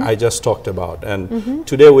 I just talked about. And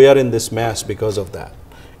today we are in this mess because of that.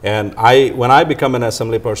 And when I become an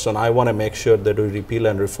assembly person, I want to make sure that we repeal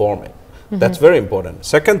and reform it. That's very important.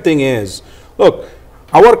 Second thing is, look,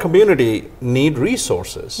 our community need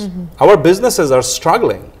resources. Our businesses are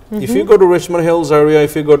struggling. If you go to Richmond Hills area,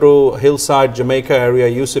 if you go to Hillside, Jamaica area,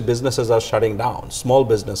 you see businesses are shutting down, small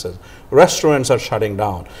businesses. Restaurants are shutting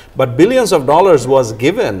down. But billions of dollars was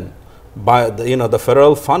given by the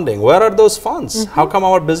federal funding. Where are those funds? How come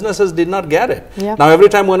our businesses did not get it? Now every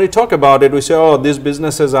time when we talk about it, we say, oh, these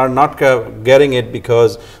businesses are not getting it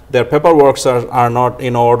because their paperwork are not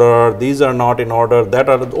in order, these are not in order, that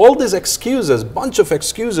are all these excuses, bunch of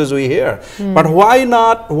excuses we hear. But why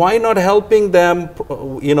not helping them,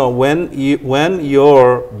 when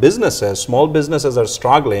your businesses, small businesses are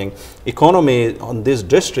struggling, economy on this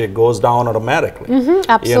district goes down automatically.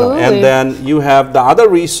 Absolutely. And then you have the other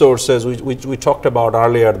resources which we talked about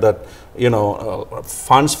earlier, that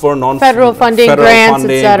funds for federal funding, grants,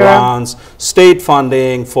 etc. grants, state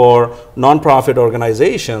funding for non-profit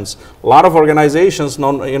organizations. A lot of organizations,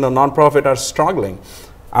 non-profit, are struggling.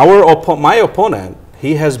 My opponent,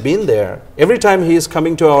 he has been there. Every time he is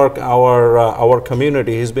coming to our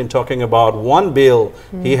community, he's been talking about one bill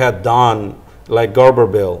he had done, like Gerber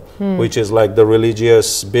bill, which is like the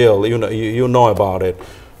religious bill. You know about it.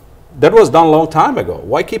 That was done a long time ago.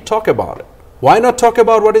 Why keep talking about it? Why not talk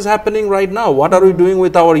about what is happening right now? What are we doing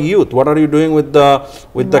with our youth? What are you doing with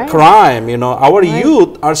the crime? Our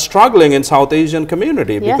youth are struggling in South Asian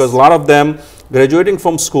community because a lot of them graduating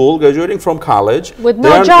from school, graduating from college with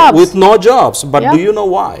no jobs. With no jobs. But do you know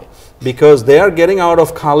why? Because they are getting out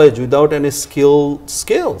of college without any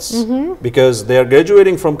skills. Because they are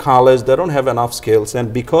graduating from college, they don't have enough skills,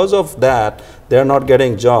 and because of that, they are not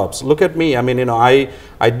getting jobs. Look at me. I mean,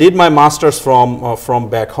 I did my master's from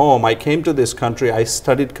back home. I came to this country. I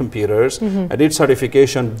studied computers. I did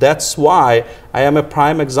certification. That's why I am a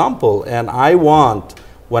prime example. And I want,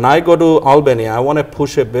 when I go to Albany, I want to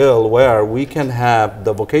push a bill where we can have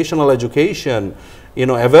the vocational education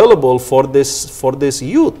available for this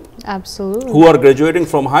youth. Absolutely. Who are graduating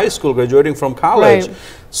from high school, graduating from college,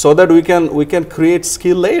 so that we can create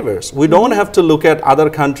skilled laborers. We don't have to look at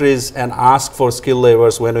other countries and ask for skilled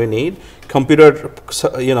laborers when we need computer,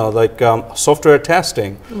 software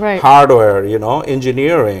testing, hardware,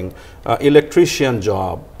 engineering, electrician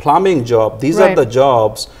job, plumbing job. These are the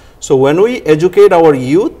jobs. So when we educate our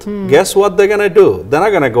youth, guess what they're going to do? They're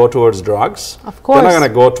not going to go towards drugs. Of course. They're not going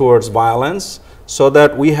to go towards violence. So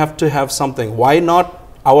that we have to have something. Why not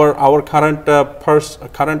our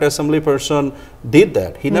current assembly person did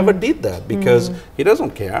that? He never did that because he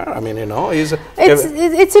doesn't care. I mean, he's.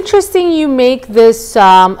 It's interesting you make this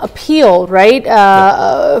appeal, right,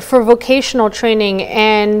 for vocational training,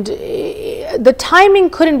 and the timing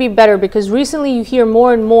couldn't be better because recently you hear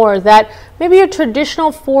more and more that maybe a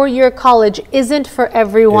traditional 4-year college isn't for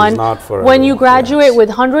everyone. It's not for when you graduate with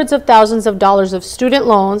hundreds of thousands of dollars of student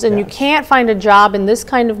loans and you can't find a job in this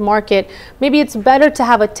kind of market, maybe it's better to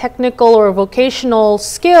have a technical or a vocational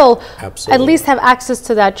skill, at least have access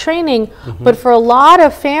to that training. But for a lot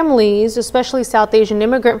of families, especially South Asian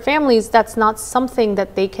immigrant families, that's not something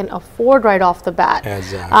that they can afford right off the bat.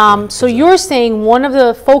 So you're saying one of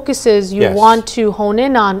the focuses you want to hone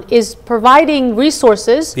in on is providing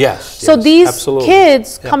resources. So these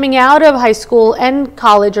kids coming out of high school and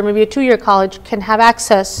college, or maybe a 2-year college, can have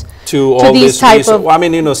access to all these type of. I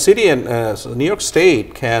mean, city and New York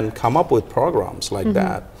State can come up with programs like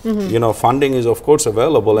that. Funding is of course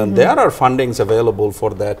available, and there are fundings available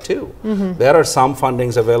for that too. There are some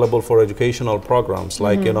fundings available for educational programs,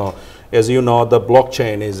 like as you know, the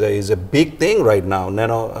blockchain is a big thing right now.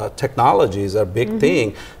 Nano technologies are a big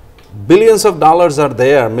thing. Billions of dollars are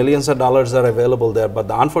there, millions of dollars are available there, but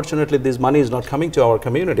unfortunately this money is not coming to our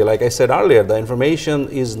community. Like I said earlier, the information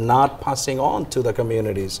is not passing on to the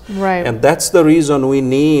communities. And that's the reason we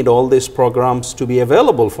need all these programs to be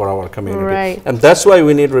available for our community. And that's why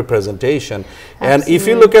we need representation. And if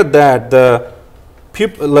you look at that, the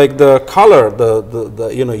people, like the color,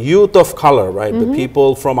 the youth of color, right? The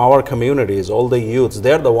people from our communities, all the youths,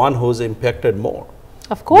 they're the one who's impacted more.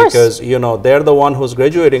 Of course. Because, they're the one who's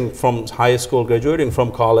graduating from high school, graduating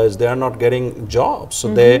from college, they're not getting jobs.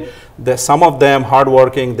 So some of them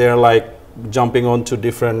hardworking, they're like jumping onto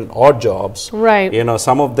different odd jobs.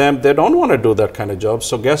 Some of them, they don't want to do that kind of job.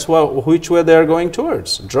 So guess what, which way they're going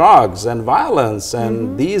towards? Drugs and violence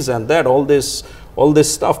and these and that, all this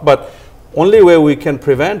stuff. But only way we can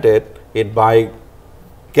prevent it by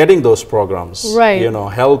getting those programs.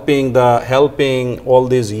 Helping all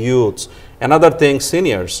these youths. Another thing,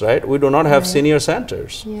 seniors, right? We do not have senior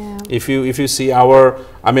centers. If you see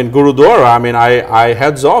Gurudwara, I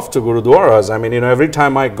heads off to Gurudwaras. Every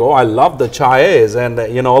time I go, I love the chais and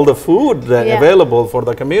all the food available for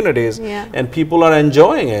the communities, and people are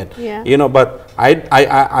enjoying it. But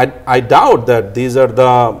I doubt that these are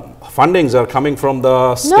the fundings are coming from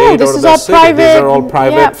the state or the city. These are all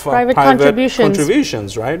private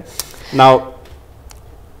contributions, right? Now,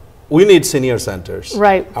 we need senior centers.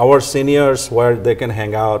 Our seniors, where they can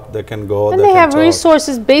hang out, they can go. And they have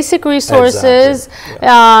resources, basic resources,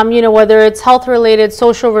 whether it's health related,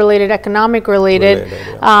 social related, economic related.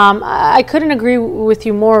 I couldn't agree with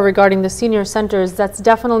you more regarding the senior centers. That's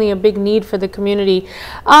definitely a big need for the community.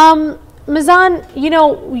 Mizan,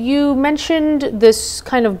 you mentioned this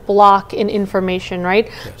kind of block in information, right?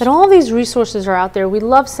 That all these resources are out there. We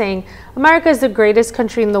love saying America is the greatest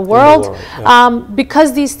country in the world,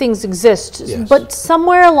 because these things exist. But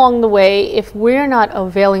somewhere along the way, if we're not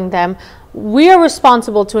availing them, we are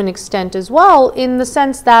responsible to an extent as well, in the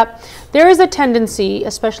sense that there is a tendency,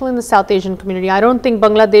 especially in the South Asian community. I don't think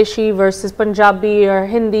Bangladeshi versus Punjabi or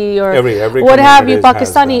Hindi or every what have you, community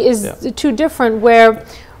Pakistani is too different, where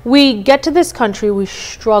we get to this country, we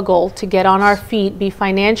struggle to get on our feet, be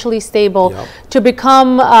financially stable, to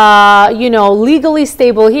become, you know, legally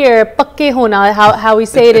stable here, pakke hona, how we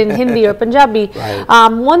say it in Hindi or Punjabi.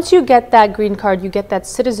 Once you get that green card, you get that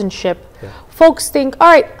citizenship, folks think, all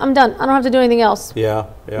right, I'm done. I don't have to do anything else.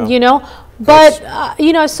 You know, but,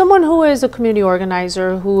 you know, as someone who is a community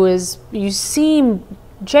organizer, you seem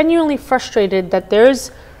genuinely frustrated that there's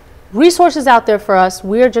resources out there for us.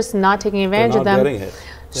 We're just not taking advantage of them.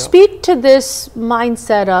 Speak to this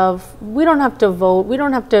mindset of, we don't have to vote, we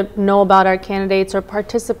don't have to know about our candidates or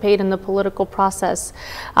participate in the political process.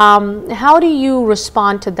 How do you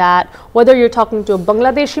respond to that, whether you're talking to a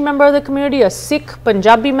Bangladeshi member of the community, a Sikh,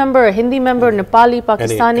 Punjabi member, a Hindi member, Nepali,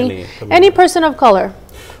 Pakistani, any person of color?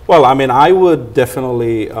 Well, I mean, I would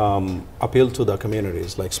definitely appeal to the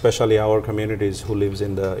communities, like especially our communities who lives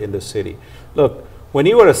in the city. Look, when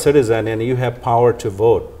you are a citizen and you have power to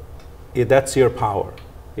vote, that's your power.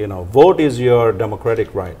 You know, vote is your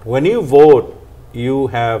democratic right. When you vote, you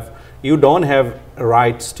don't have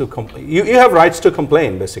rights to you have rights to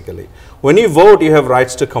complain, basically. When you vote, you have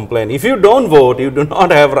rights to complain. If you don't vote, you do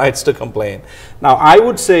not have rights to complain. Now, I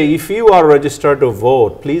would say if you are registered to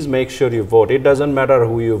vote, please make sure you vote. It doesn't matter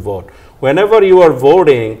who you vote. Whenever you are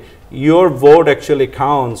voting, your vote actually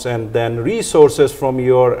counts, and then resources from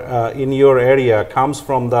your in your area comes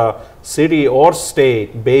from the city or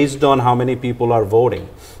state based on how many people are voting.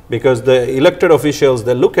 Because the elected officials,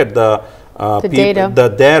 they look at the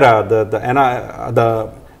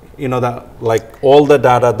data, you know, like all the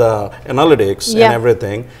data, the analytics and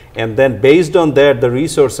everything, and then based on that, the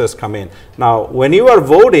resources come in. Now, when you are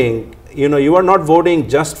voting, you know, you are not voting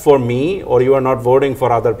just for me, or you are not voting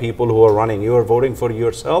for other people who are running. You are voting for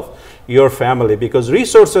yourself, your family, because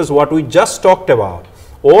resources, what we just talked about,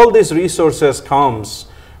 all these resources comes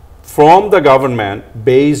from the government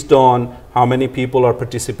based on how many people are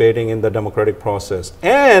participating in the democratic process.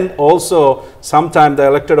 And also, sometimes the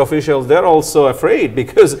elected officials, they're also afraid,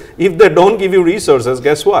 because if they don't give you resources,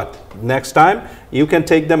 guess what? Next time, you can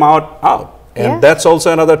take them out. And that's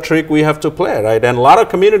also another trick we have to play, right? And a lot of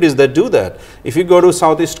communities that do that. If you go to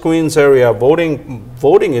Southeast Queens area, voting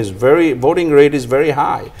rate is very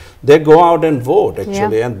high. They go out and vote,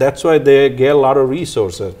 actually, and that's why they get a lot of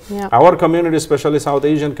resources. Our community, especially South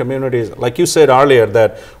Asian communities, like you said earlier,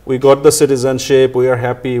 that we got the citizenship, we are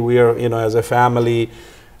happy, we are, you know, as a family.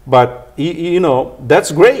 But, you know,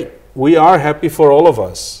 that's great. We are happy for all of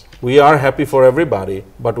us. We are happy for everybody,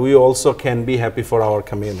 but we also can be happy for our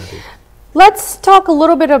community. Let's talk a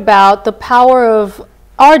little bit about the power of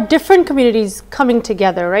our different communities coming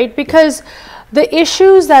together, right? Because the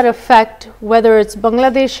issues that affect, whether it's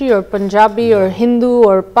Bangladeshi or Punjabi or Hindu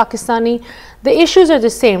or Pakistani, the issues are the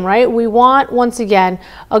same, right? We want, once again,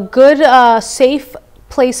 a good, safe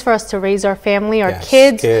place for us to raise our family, our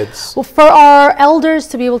kids, for our elders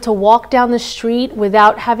to be able to walk down the street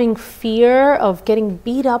without having fear of getting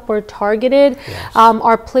beat up or targeted,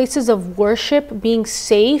 our places of worship being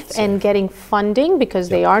safe and getting funding, because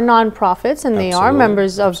they are nonprofits and they are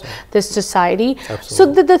members of this society. So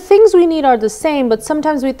the things we need are the same, but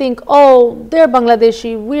sometimes we think, oh, they're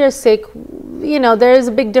Bangladeshi, we are Sikh, you know, there is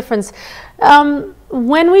a big difference.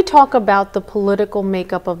 When we talk about the political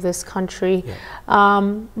makeup of this country,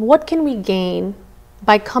 what can we gain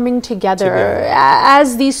by coming together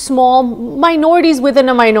as these small minorities within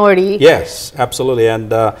a minority? Yes, absolutely.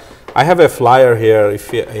 And I have a flyer here,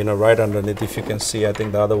 if you know, right underneath, if you can see, I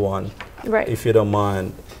think the other one, if you don't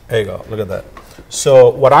mind. There you go, look at that. So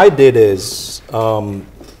what I did is,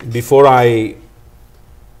 before I,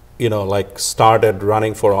 you know, like started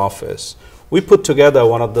running for office, we put together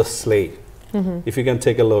one of the slate. If you can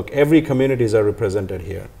take a look, every communities are represented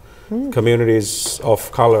here. Communities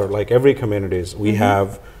of color, like every communities. We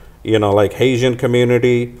have, you know, like Asian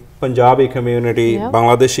community, Punjabi community,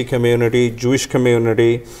 Bangladeshi community, Jewish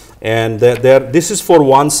community, and this is for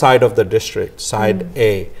one side of the district, side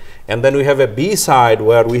A. And then we have a B side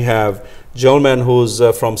where we have gentleman who's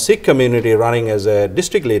from Sikh community running as a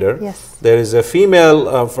district leader. There is a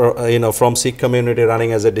female from Sikh community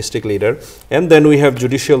running as a district leader, and then we have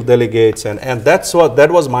judicial delegates, and that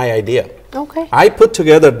was my idea. I put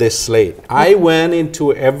together this slate. I went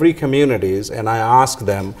into every communities and I asked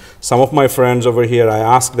them, some of my friends over here, I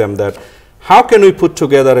asked them that, how can we put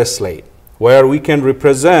together a slate? where we can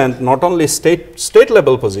represent not only state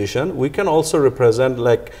level position, we can also represent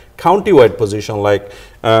like county-wide position, like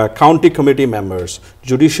county committee members,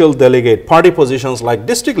 judicial delegate, party positions like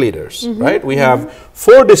district leaders, right? We have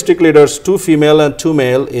 4 district leaders, 2 female and 2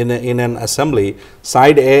 male in an assembly,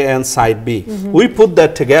 side A and side B. We put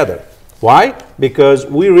that together. Why? Because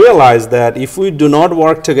we realize that if we do not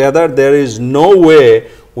work together, there is no way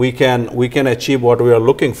we can achieve what we are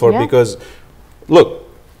looking for. Because look,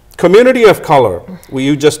 community of color,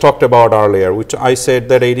 you just talked about earlier, which I said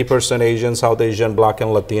that 80% Asian, South Asian, Black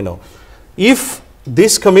and Latino. If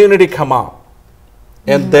this community come out,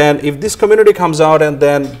 and then if this community comes out and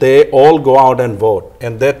then they all go out and vote,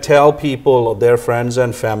 and they tell people, their friends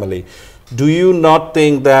and family, do you not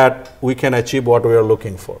think that we can achieve what we are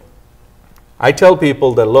looking for? I tell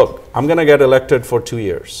people that, look, I'm going to get elected for 2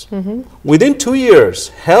 years. Within 2 years,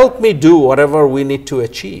 help me do whatever we need to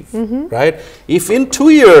achieve, right? If in 2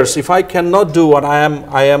 years, if I cannot do what I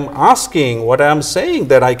am asking, what I am saying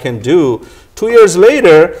that I can do, 2 years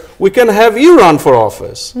later, we can have you run for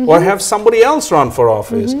office or have somebody else run for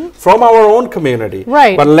office from our own community.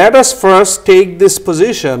 Right. But let us first take this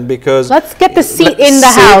position, because let's get the seat in the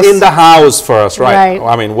house. In the house first, right?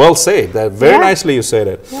 I mean, well said. That very nicely you said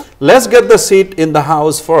it. Let's get the seat in the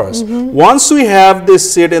house first. Once we have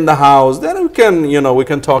this seat in the house, then we can, we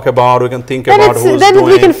can talk about, we can think about who's then doing.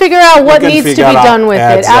 we can figure out what needs to be done with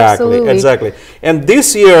it. Absolutely. Exactly. And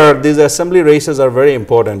this year, these assembly races are very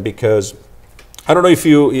important because I don't know if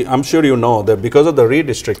I'm sure you know that because of the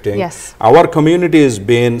redistricting, our community has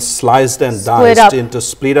been sliced and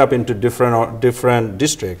split up into different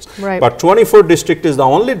districts. Right. But 24 district is the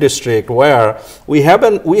only district where we have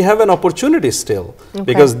an opportunity still,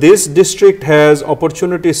 because this district has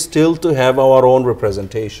opportunity still to have our own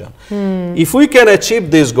representation. If we can achieve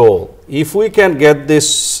this goal, if we can get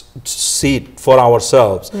this seat for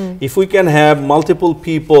ourselves, if we can have multiple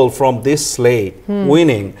people from this slate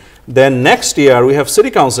winning, then next year we have city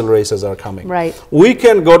council races are coming. Right. We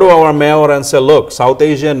can go to our mayor and say, look, South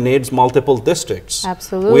Asian needs multiple districts.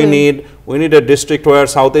 Absolutely. We need a district where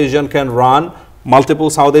South Asian can run, multiple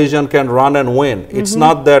South Asian can run and win. It's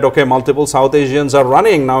not that, okay, multiple South Asians are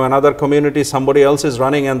running, now another community, somebody else is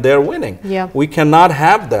running and they're winning. We cannot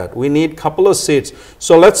have that. We need couple of seats.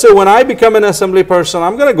 So let's say when I become an assembly person,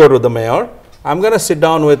 I'm going to go to the mayor. I'm going to sit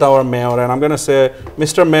down with our mayor and I'm going to say,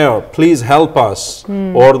 Mr. Mayor, please help us,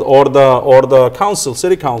 or the council,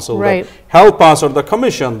 city council, help us, or the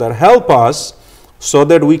commission that help us, so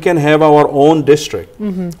that we can have our own district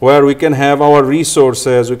where we can have our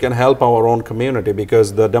resources, we can help our own community,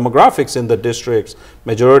 because the demographics in the districts,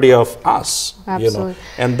 majority of us,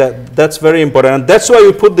 and that's very important, and that's why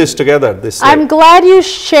we put this together. I'm glad you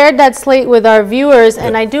shared that slate with our viewers,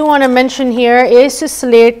 and I do want to mention here, is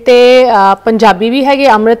slate te Punjabi bhi hai,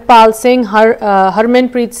 Amritpal Singh,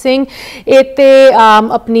 Harmanpreet Singh, ete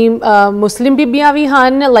apni Muslim bibiyan bhi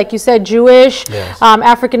han, like you said, Jewish,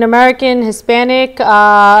 African American, Hispanic.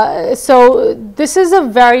 So this is a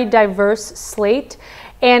very diverse slate,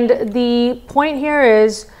 and the point here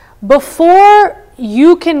is, before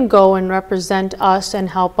you can go and represent us and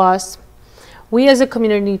help us, we as a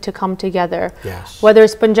community need to come together. Whether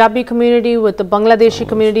it's Punjabi community, with the Bangladeshi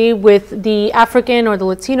community, with the African or the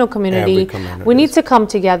Latino community, we need to come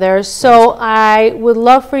together. So I would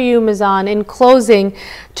love for you, Mizan, in closing,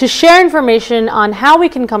 to share information on how we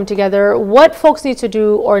can come together, what folks need to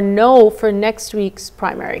do or know for next week's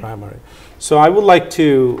primary. So I would like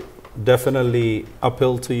to definitely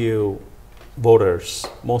appeal to you, voters.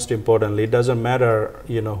 Most importantly, it doesn't matter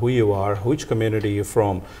who you are, which community you're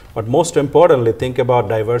from, but most importantly, think about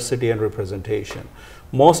diversity and representation.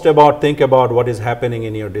 Think about what is happening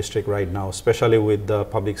in your district right now, especially with the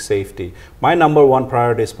public safety. My #1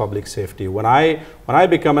 priority is public safety. When I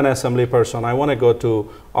become an assembly person, I want to go to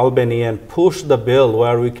Albany and push the bill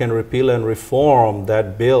where we can repeal and reform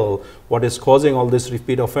that bill, what is causing all these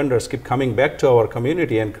repeat offenders keep coming back to our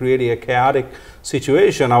community and creating a chaotic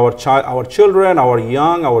situation. Our children, our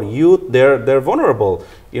youth, they're vulnerable.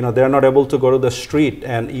 They're not able to go to the street,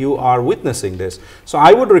 and you are witnessing this. So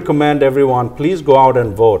I would recommend everyone, please go out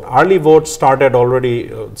and vote. Early vote started already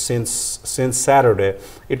since Saturday.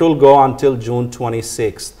 It will go until June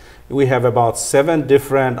 26th. We have about 7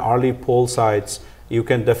 different early poll sites. You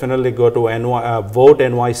can definitely go to Vote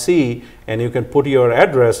NYC, and you can put your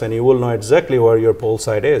address and you will know exactly where your poll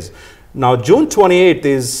site is. Now, June 28th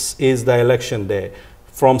is the election day.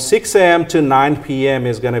 From 6 a.m. to 9 p.m.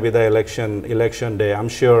 is going to be the election day. I'm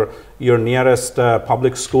sure your nearest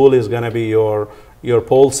public school is going to be your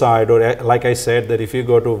poll site, or like I said, that if you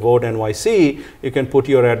go to Vote NYC, you can put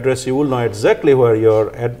your address, you will know exactly where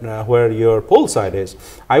your poll site is.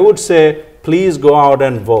 I would say please go out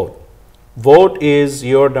and vote. Vote is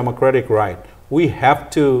your democratic right. We have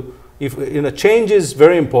to, if change is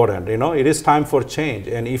very important. It is time for change,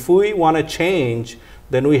 and if we want to change,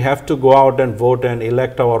 then we have to go out and vote and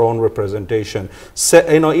elect our own representation.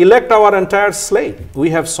 Elect our entire slate. We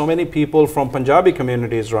have so many people from Punjabi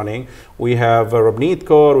communities running. We have Rabneet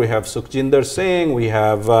Kaur, we have Sukhjinder Singh, we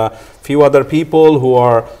have few other people who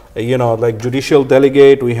are, like judicial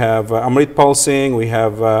delegate. We have Amritpal Singh, we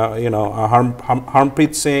have,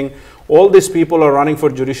 Harmpreet Singh. All these people are running for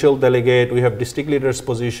judicial delegate. We have district leaders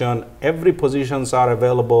position. Every positions are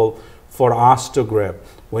available for us to grab.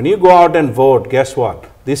 When you go out and vote, guess what?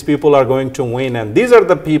 These people are going to win, and these are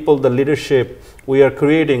the people, the leadership we are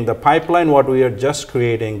creating, the pipeline what we are just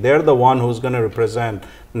creating. They're the one who's going to represent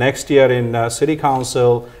next year in city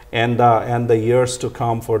council and the years to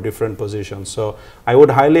come for different positions. So I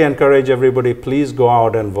would highly encourage everybody, please go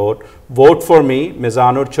out and vote. Vote for me,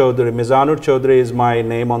 Mizan Choudhary. Mizan Choudhary is my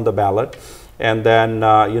name on the ballot. And then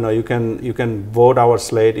you can vote our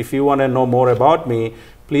slate. If you want to know more about me,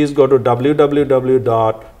 please go to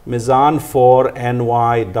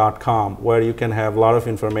www.mizan4ny.com, where you can have a lot of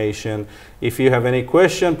information. If you have any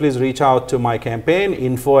question, please reach out to my campaign,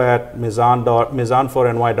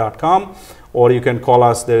 info@mizan4ny.com, or you can call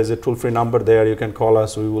us. There is a toll-free number there. You can call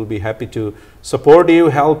us. We will be happy to support you,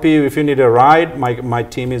 help you. If you need a ride, my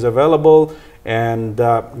team is available. And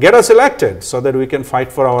get us elected so that we can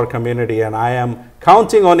fight for our community. And I am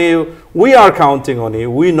counting on you. We are counting on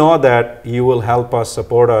you. We know that you will help us,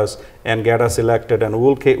 support us, and get us elected, and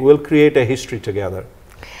we'll create a history together.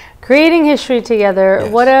 Creating history together.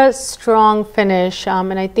 Yes. What a strong finish.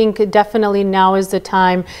 And I think definitely now is the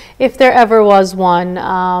time, if there ever was one,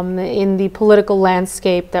 in the political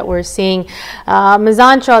landscape that we're seeing.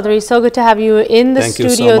 Mizan Choudhary, so good to have you in the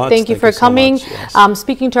studio. You so much. Thank you for coming. So yes.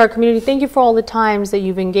 Speaking to our community, thank you for all the times that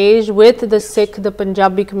you've engaged with the Sikh, the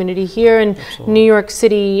Punjabi community here in New York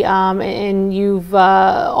City, and you've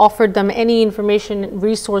offered them any information,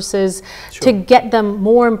 resources to get them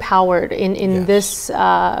more empowered in this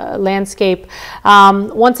landscape.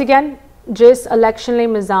 Once again, जिस election ਲਈ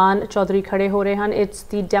Mizan Choudhary खड़े हो रहे ਹਨ, it's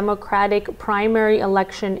the Democratic primary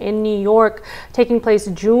election in New York taking place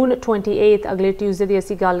June 28th, अगले Tuesday ਦੀ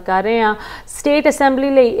ਅਸੀਂ ਗੱਲ ਕਰ ਰਹੇ ਹਾਂ. State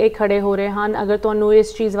Assembly ਲਈ ਇਹ ਖੜੇ ਹੋ ਰਹੇ ਹਨ. ਅਗਰ ਤੁਹਾਨੂੰ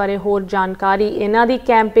ਇਸ ਚੀਜ਼ ਬਾਰੇ ਹੋਰ ਜਾਣਕਾਰੀ ਇਹਨਾਂ ਦੀ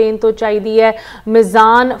ਕੈਂਪੇਨ ਤੋਂ ਚਾਹੀਦੀ ਹੈ,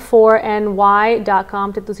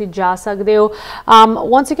 mizan4ny.com ਤੇ ਤੁਸੀਂ ਜਾ ਸਕਦੇ ਹੋ.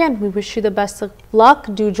 Once again, we wish you the best of luck.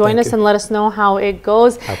 Do join us and let us know how it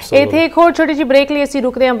goes. ਇੱਥੇ ਇੱਕ ਹੋਰ ਛੋਟੀ ਜਿਹੀ ਬ੍ਰੇਕ ਲਈ ਅਸੀਂ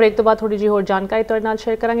ਰੁਕਦੇ ਹਾਂ. ਬ੍ਰੇਕ ਤੋਂ ਬਾਅਦ ਥੋੜੀ ਜਿਹੀ ਹੋਰ ਜਾਣਕਾਰੀ ਤੁਹਾਡੇ ਨਾਲ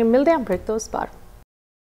ਸ਼ੇਅਰ ਕਰਾਂਗੇ. ਮਿਲਦੇ ਹਾਂ ਬ੍ਰੇਕ ਤੋਂ ਉਸ ਬਾਅਦ.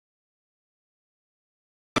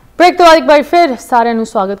 ब्रेक तो एक बार फिर सारिਆਂ ਨੂੰ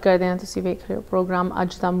स्वागत करते हैं. तुसीं वेख रहे हो प्रोग्राम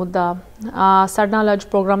अज दा मुद्दा. साडे नाल अज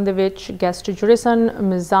प्रोग्राम दे विच गैस्ट जुड़े सन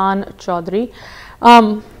मिजान चौधरी.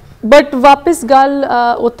 बट वापस गल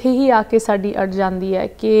उत्थे ही आके साडी अड़ जांदी है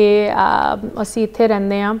कि असीं इत्थे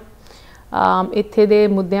रहिंदे हां, इत्थे दे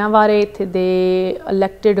मुद्दियां बारे, इत्थे दे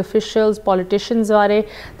इलैक्टेड ऑफिशियल्स, पॉलिटिशियंस बारे,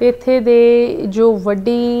 ते इत्थे दे जो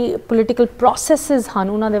वड्डी पोलिटिकल प्रोसैसेस हैं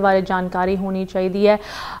उन्हां दे बारे जानकारी होनी चाहिए है.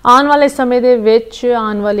 आने वाले समय दे विच,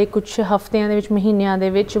 आने वाले कुछ हफ्तियां दे विच, महीनियां दे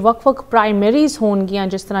विच वक-वक प्राइमरीज होणगियां.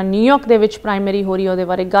 जिस तरह न्यूयॉर्क दे विच प्राइमरी हो रही है, उहदे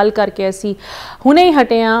बारे गल करके असीं हुणे ही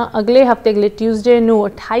हटे हां. अगले हफ्ते, अगले ट्यूसडे नूं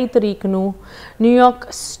 28 तरीक नूं न्यूयॉर्क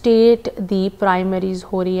स्टेट दी प्राइमरीज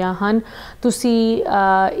हो रही हैं. तुसीं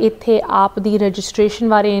इत्थे आप दी रजिस्ट्रेशन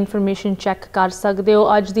बारे इनफॉर्मेशन चैक कर सकते हो.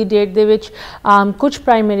 अज दी डेट दे विच कुछ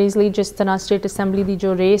प्राइमरीज लिए, जिस तरह स्टेट असैंबली दी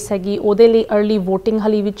जो रेस हैगी उहदे लई अर्ली वोटिंग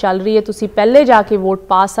हाली भी चल रही है. तुसीं पहले जाके वोट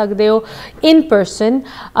पा सकते हो इन परसन.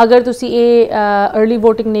 अगर तुसीं ये अर्ली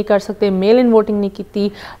वोटिंग नहीं कर सकते, मेल इन वोटिंग नहीं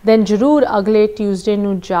की, दैन जरूर अगले ट्यूसडे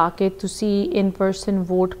नूं जाके तुसीं इन परसन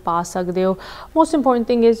वोट पा सकते हो. Most important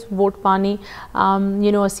thing is vote पानी.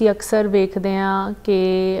 असीं अक्सर वेखदे हां कि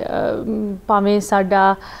भावें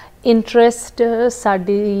साडा इंटरस्ट,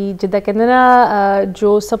 साडी जिद्दां कहंदे ना,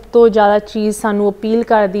 जो सब तो ज़्यादा चीज़ सानू अपील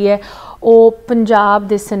करती है ਉਹ पंजाब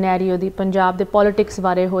दे सिनेरियो दी, पंजाब दे पॉलिटिक्स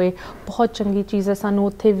बारे होए. बहुत चंगी चीज़ है. सानू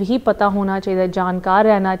उत्थे भी पता होना चाहिए, जानकार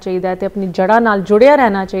रहना चाहिए ते अपनी जड़ा नाल जुड़िया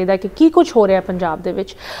रहना चाहिए कि की कुछ हो रहा है पंजाब दे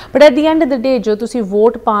विच. But at the and the day जो तुसी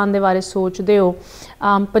वोट पाने दे बारे सोचदे हो,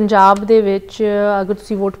 पंजाब दे विच अगर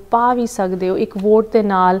तुसी वोट पा भी सकदे हो, एक वोट दे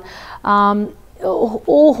नाल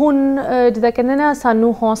ਉਹ ਹੁਣ ਜਿੱਦਾਂ ਕਹਿੰਦੇ ਨਾ,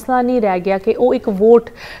 ਸਾਨੂੰ ਹੌਸਲਾ ਨਹੀਂ ਰਹਿ ਗਿਆ ਕਿ ਉਹ ਇੱਕ ਵੋਟ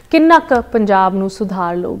ਕਿੰਨਾ ਕੁ ਪੰਜਾਬ ਨੂੰ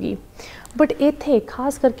ਸੁਧਾਰ ਲਊਗੀ. बट इत्थे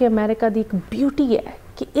खास करके अमेरिका की एक ब्यूटी है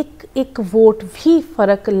कि एक वोट भी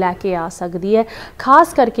फर्क लैके आ सकती है,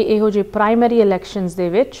 खास करके इहो जे प्राइमरी इलैक्शनस दे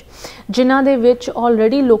विच जिन्हां दे विच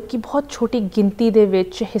ऑलरेडी लोग बहुत छोटी गिनती दे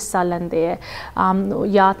विच हिस्सा लैंदे है।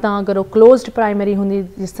 या तां अगर वो क्लोज्ड प्राइमरी हुंदी,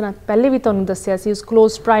 जिस तरह पहले भी तुहानूं दस्सिया सी, उस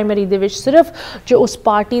क्लोज्ड प्राइमरी दे विच सिर्फ जो उस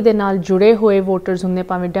पार्टी दे नाल जुड़े हुए वोटर्स हुंदे,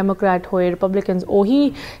 भावें डेमोक्रेट होए रिपब्लिकन्स,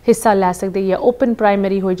 उही हिस्सा लै सकदे, या ओपन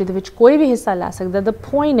प्राइमरी होए जिहदे विच कोई भी हिस्सा लै सकदा। द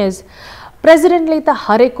पॉइंट इज़ प्रेजिडेंट लिए तो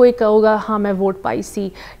हर एक कोई कहूगा हाँ मैं वोट पाई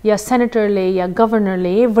सी, या सैनेटर लिए या गवर्नर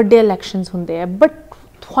लिए, ये वड्डे इलैक्शनस हुंदे है। बट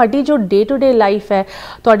तुहाडी जो डे टू डे लाइफ है,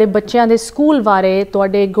 तुहाडे बच्चों के स्कूल बारे,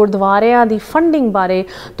 तुहाडे गुरुद्वारियां दी फंडिंग बारे,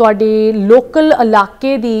 तुहाडे लोकल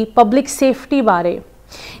इलाके दी पब्लिक सेफ्टी बारे,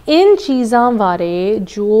 इन चीज़ां बारे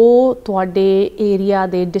जो तुहाडे एरिया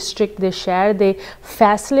दे, डिस्ट्रिक्ट दे, शहर दे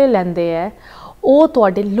फैसले लैंदे है, ਉਹ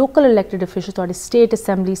ਤੁਹਾਡੇ ਲੋਕਲ ਇਲੈਕਟਿਡ ਅਫੀਸ਼ੀਅਲ, ਤੁਹਾਡੇ ਸਟੇਟ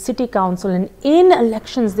ਅਸੈਂਬਲੀ, ਸਿਟੀ ਕਾਉਂਸਲ, ਇਨ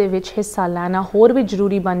ਇਲੈਕਸ਼ਨਸ ਦੇ ਵਿੱਚ ਹਿੱਸਾ ਲੈਣਾ ਹੋਰ ਵੀ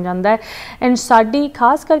ਜ਼ਰੂਰੀ ਬਣ ਜਾਂਦਾ ਹੈ। ਐਂਡ ਸਾਡੀ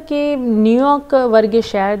ਖਾਸ ਕਰਕੇ ਨਿਊਯਾਰਕ ਵਰਗੇ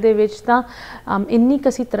ਸ਼ਹਿਰ ਦੇ ਵਿੱਚ ਤਾਂ ਇੰਨੀ ਕੁ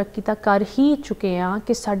ਅਸੀਂ ਤਰੱਕੀ ਤਾਂ ਕਰ ਹੀ ਚੁੱਕੇ ਹਾਂ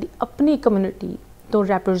ਕਿ ਸਾਡੀ ਆਪਣੀ ਕਮਿਊਨਿਟੀ तो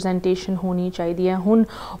रैप्रजेंटेशन होनी चाहिए है। हुण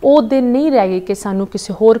वो दिन नहीं रह गए कि सानू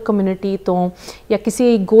किसी होर कम्यूनिटी तो या किसी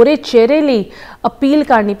गोरे चेहरे लिए अपील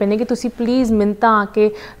करनी पैनी कि तुसी प्लीज़ मिन्नतां आके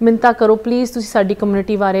मिन्नतां करो, प्लीज़ तुसी साडी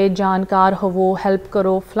कम्यूनिटी बारे जानकार होवो, हेल्प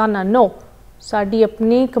करो फलाना। नो, साडी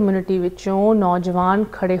अपनी कम्यूनिटी विचों नौजवान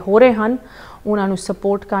खड़े हो रहे हैं, उन्होंने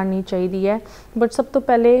सपोर्ट करनी चाहिए है। बट सब तो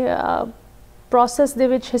पहले प्रोसैस दे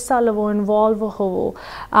विच हिस्सा लवो, इनवॉल्व होवो।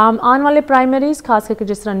 आने वाले प्राइमरीज़ खास करके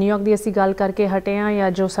जिस तरह न्यूयॉर्क की असीं गल करके हटे हाँ, या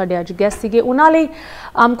जो साडे अज गेस्ट सीगे उन्हां लई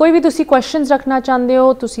कोई भी तुसीं क्वेश्चनस रखना चाहते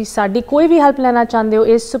हो, तुसीं साडी कोई भी हैल्प लेना चाहते हो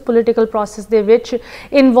इस पोलिटिकल प्रोसैस दे विच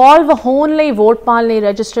इनवॉल्व होने लई, वोट पाने लई,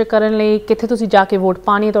 रजिस्टर करने लई, कित्थे तुसीं जाके वोट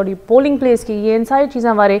पानी है, तुहाडी पोलिंग प्लेस की है, इन सारी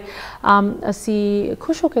चीज़ां बारे असीं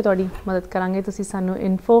खुश होकर तुहाडी मदद करांगे। तुसीं सानूं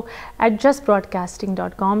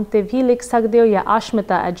info@justbroadcasting.com ते भी लिख सकते हो, या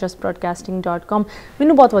aashmeeta@justbroadcasting.com।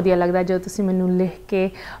 मैनूं बहुत वधिया लगता जो तुसीं मैनूं लिख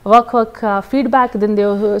के वख-वख फीडबैक दिंदे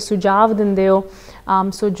हो, सुझाव दिंदे हो।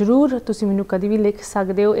 सो जरूर तुसीं मैनूं कदी भी लिख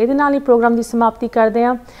सकते हो। इहदे नाल ही प्रोग्राम की समाप्ति करते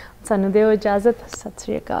हैं। सानूं दिओ इजाज़त। सत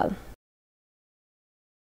श्री अकाल।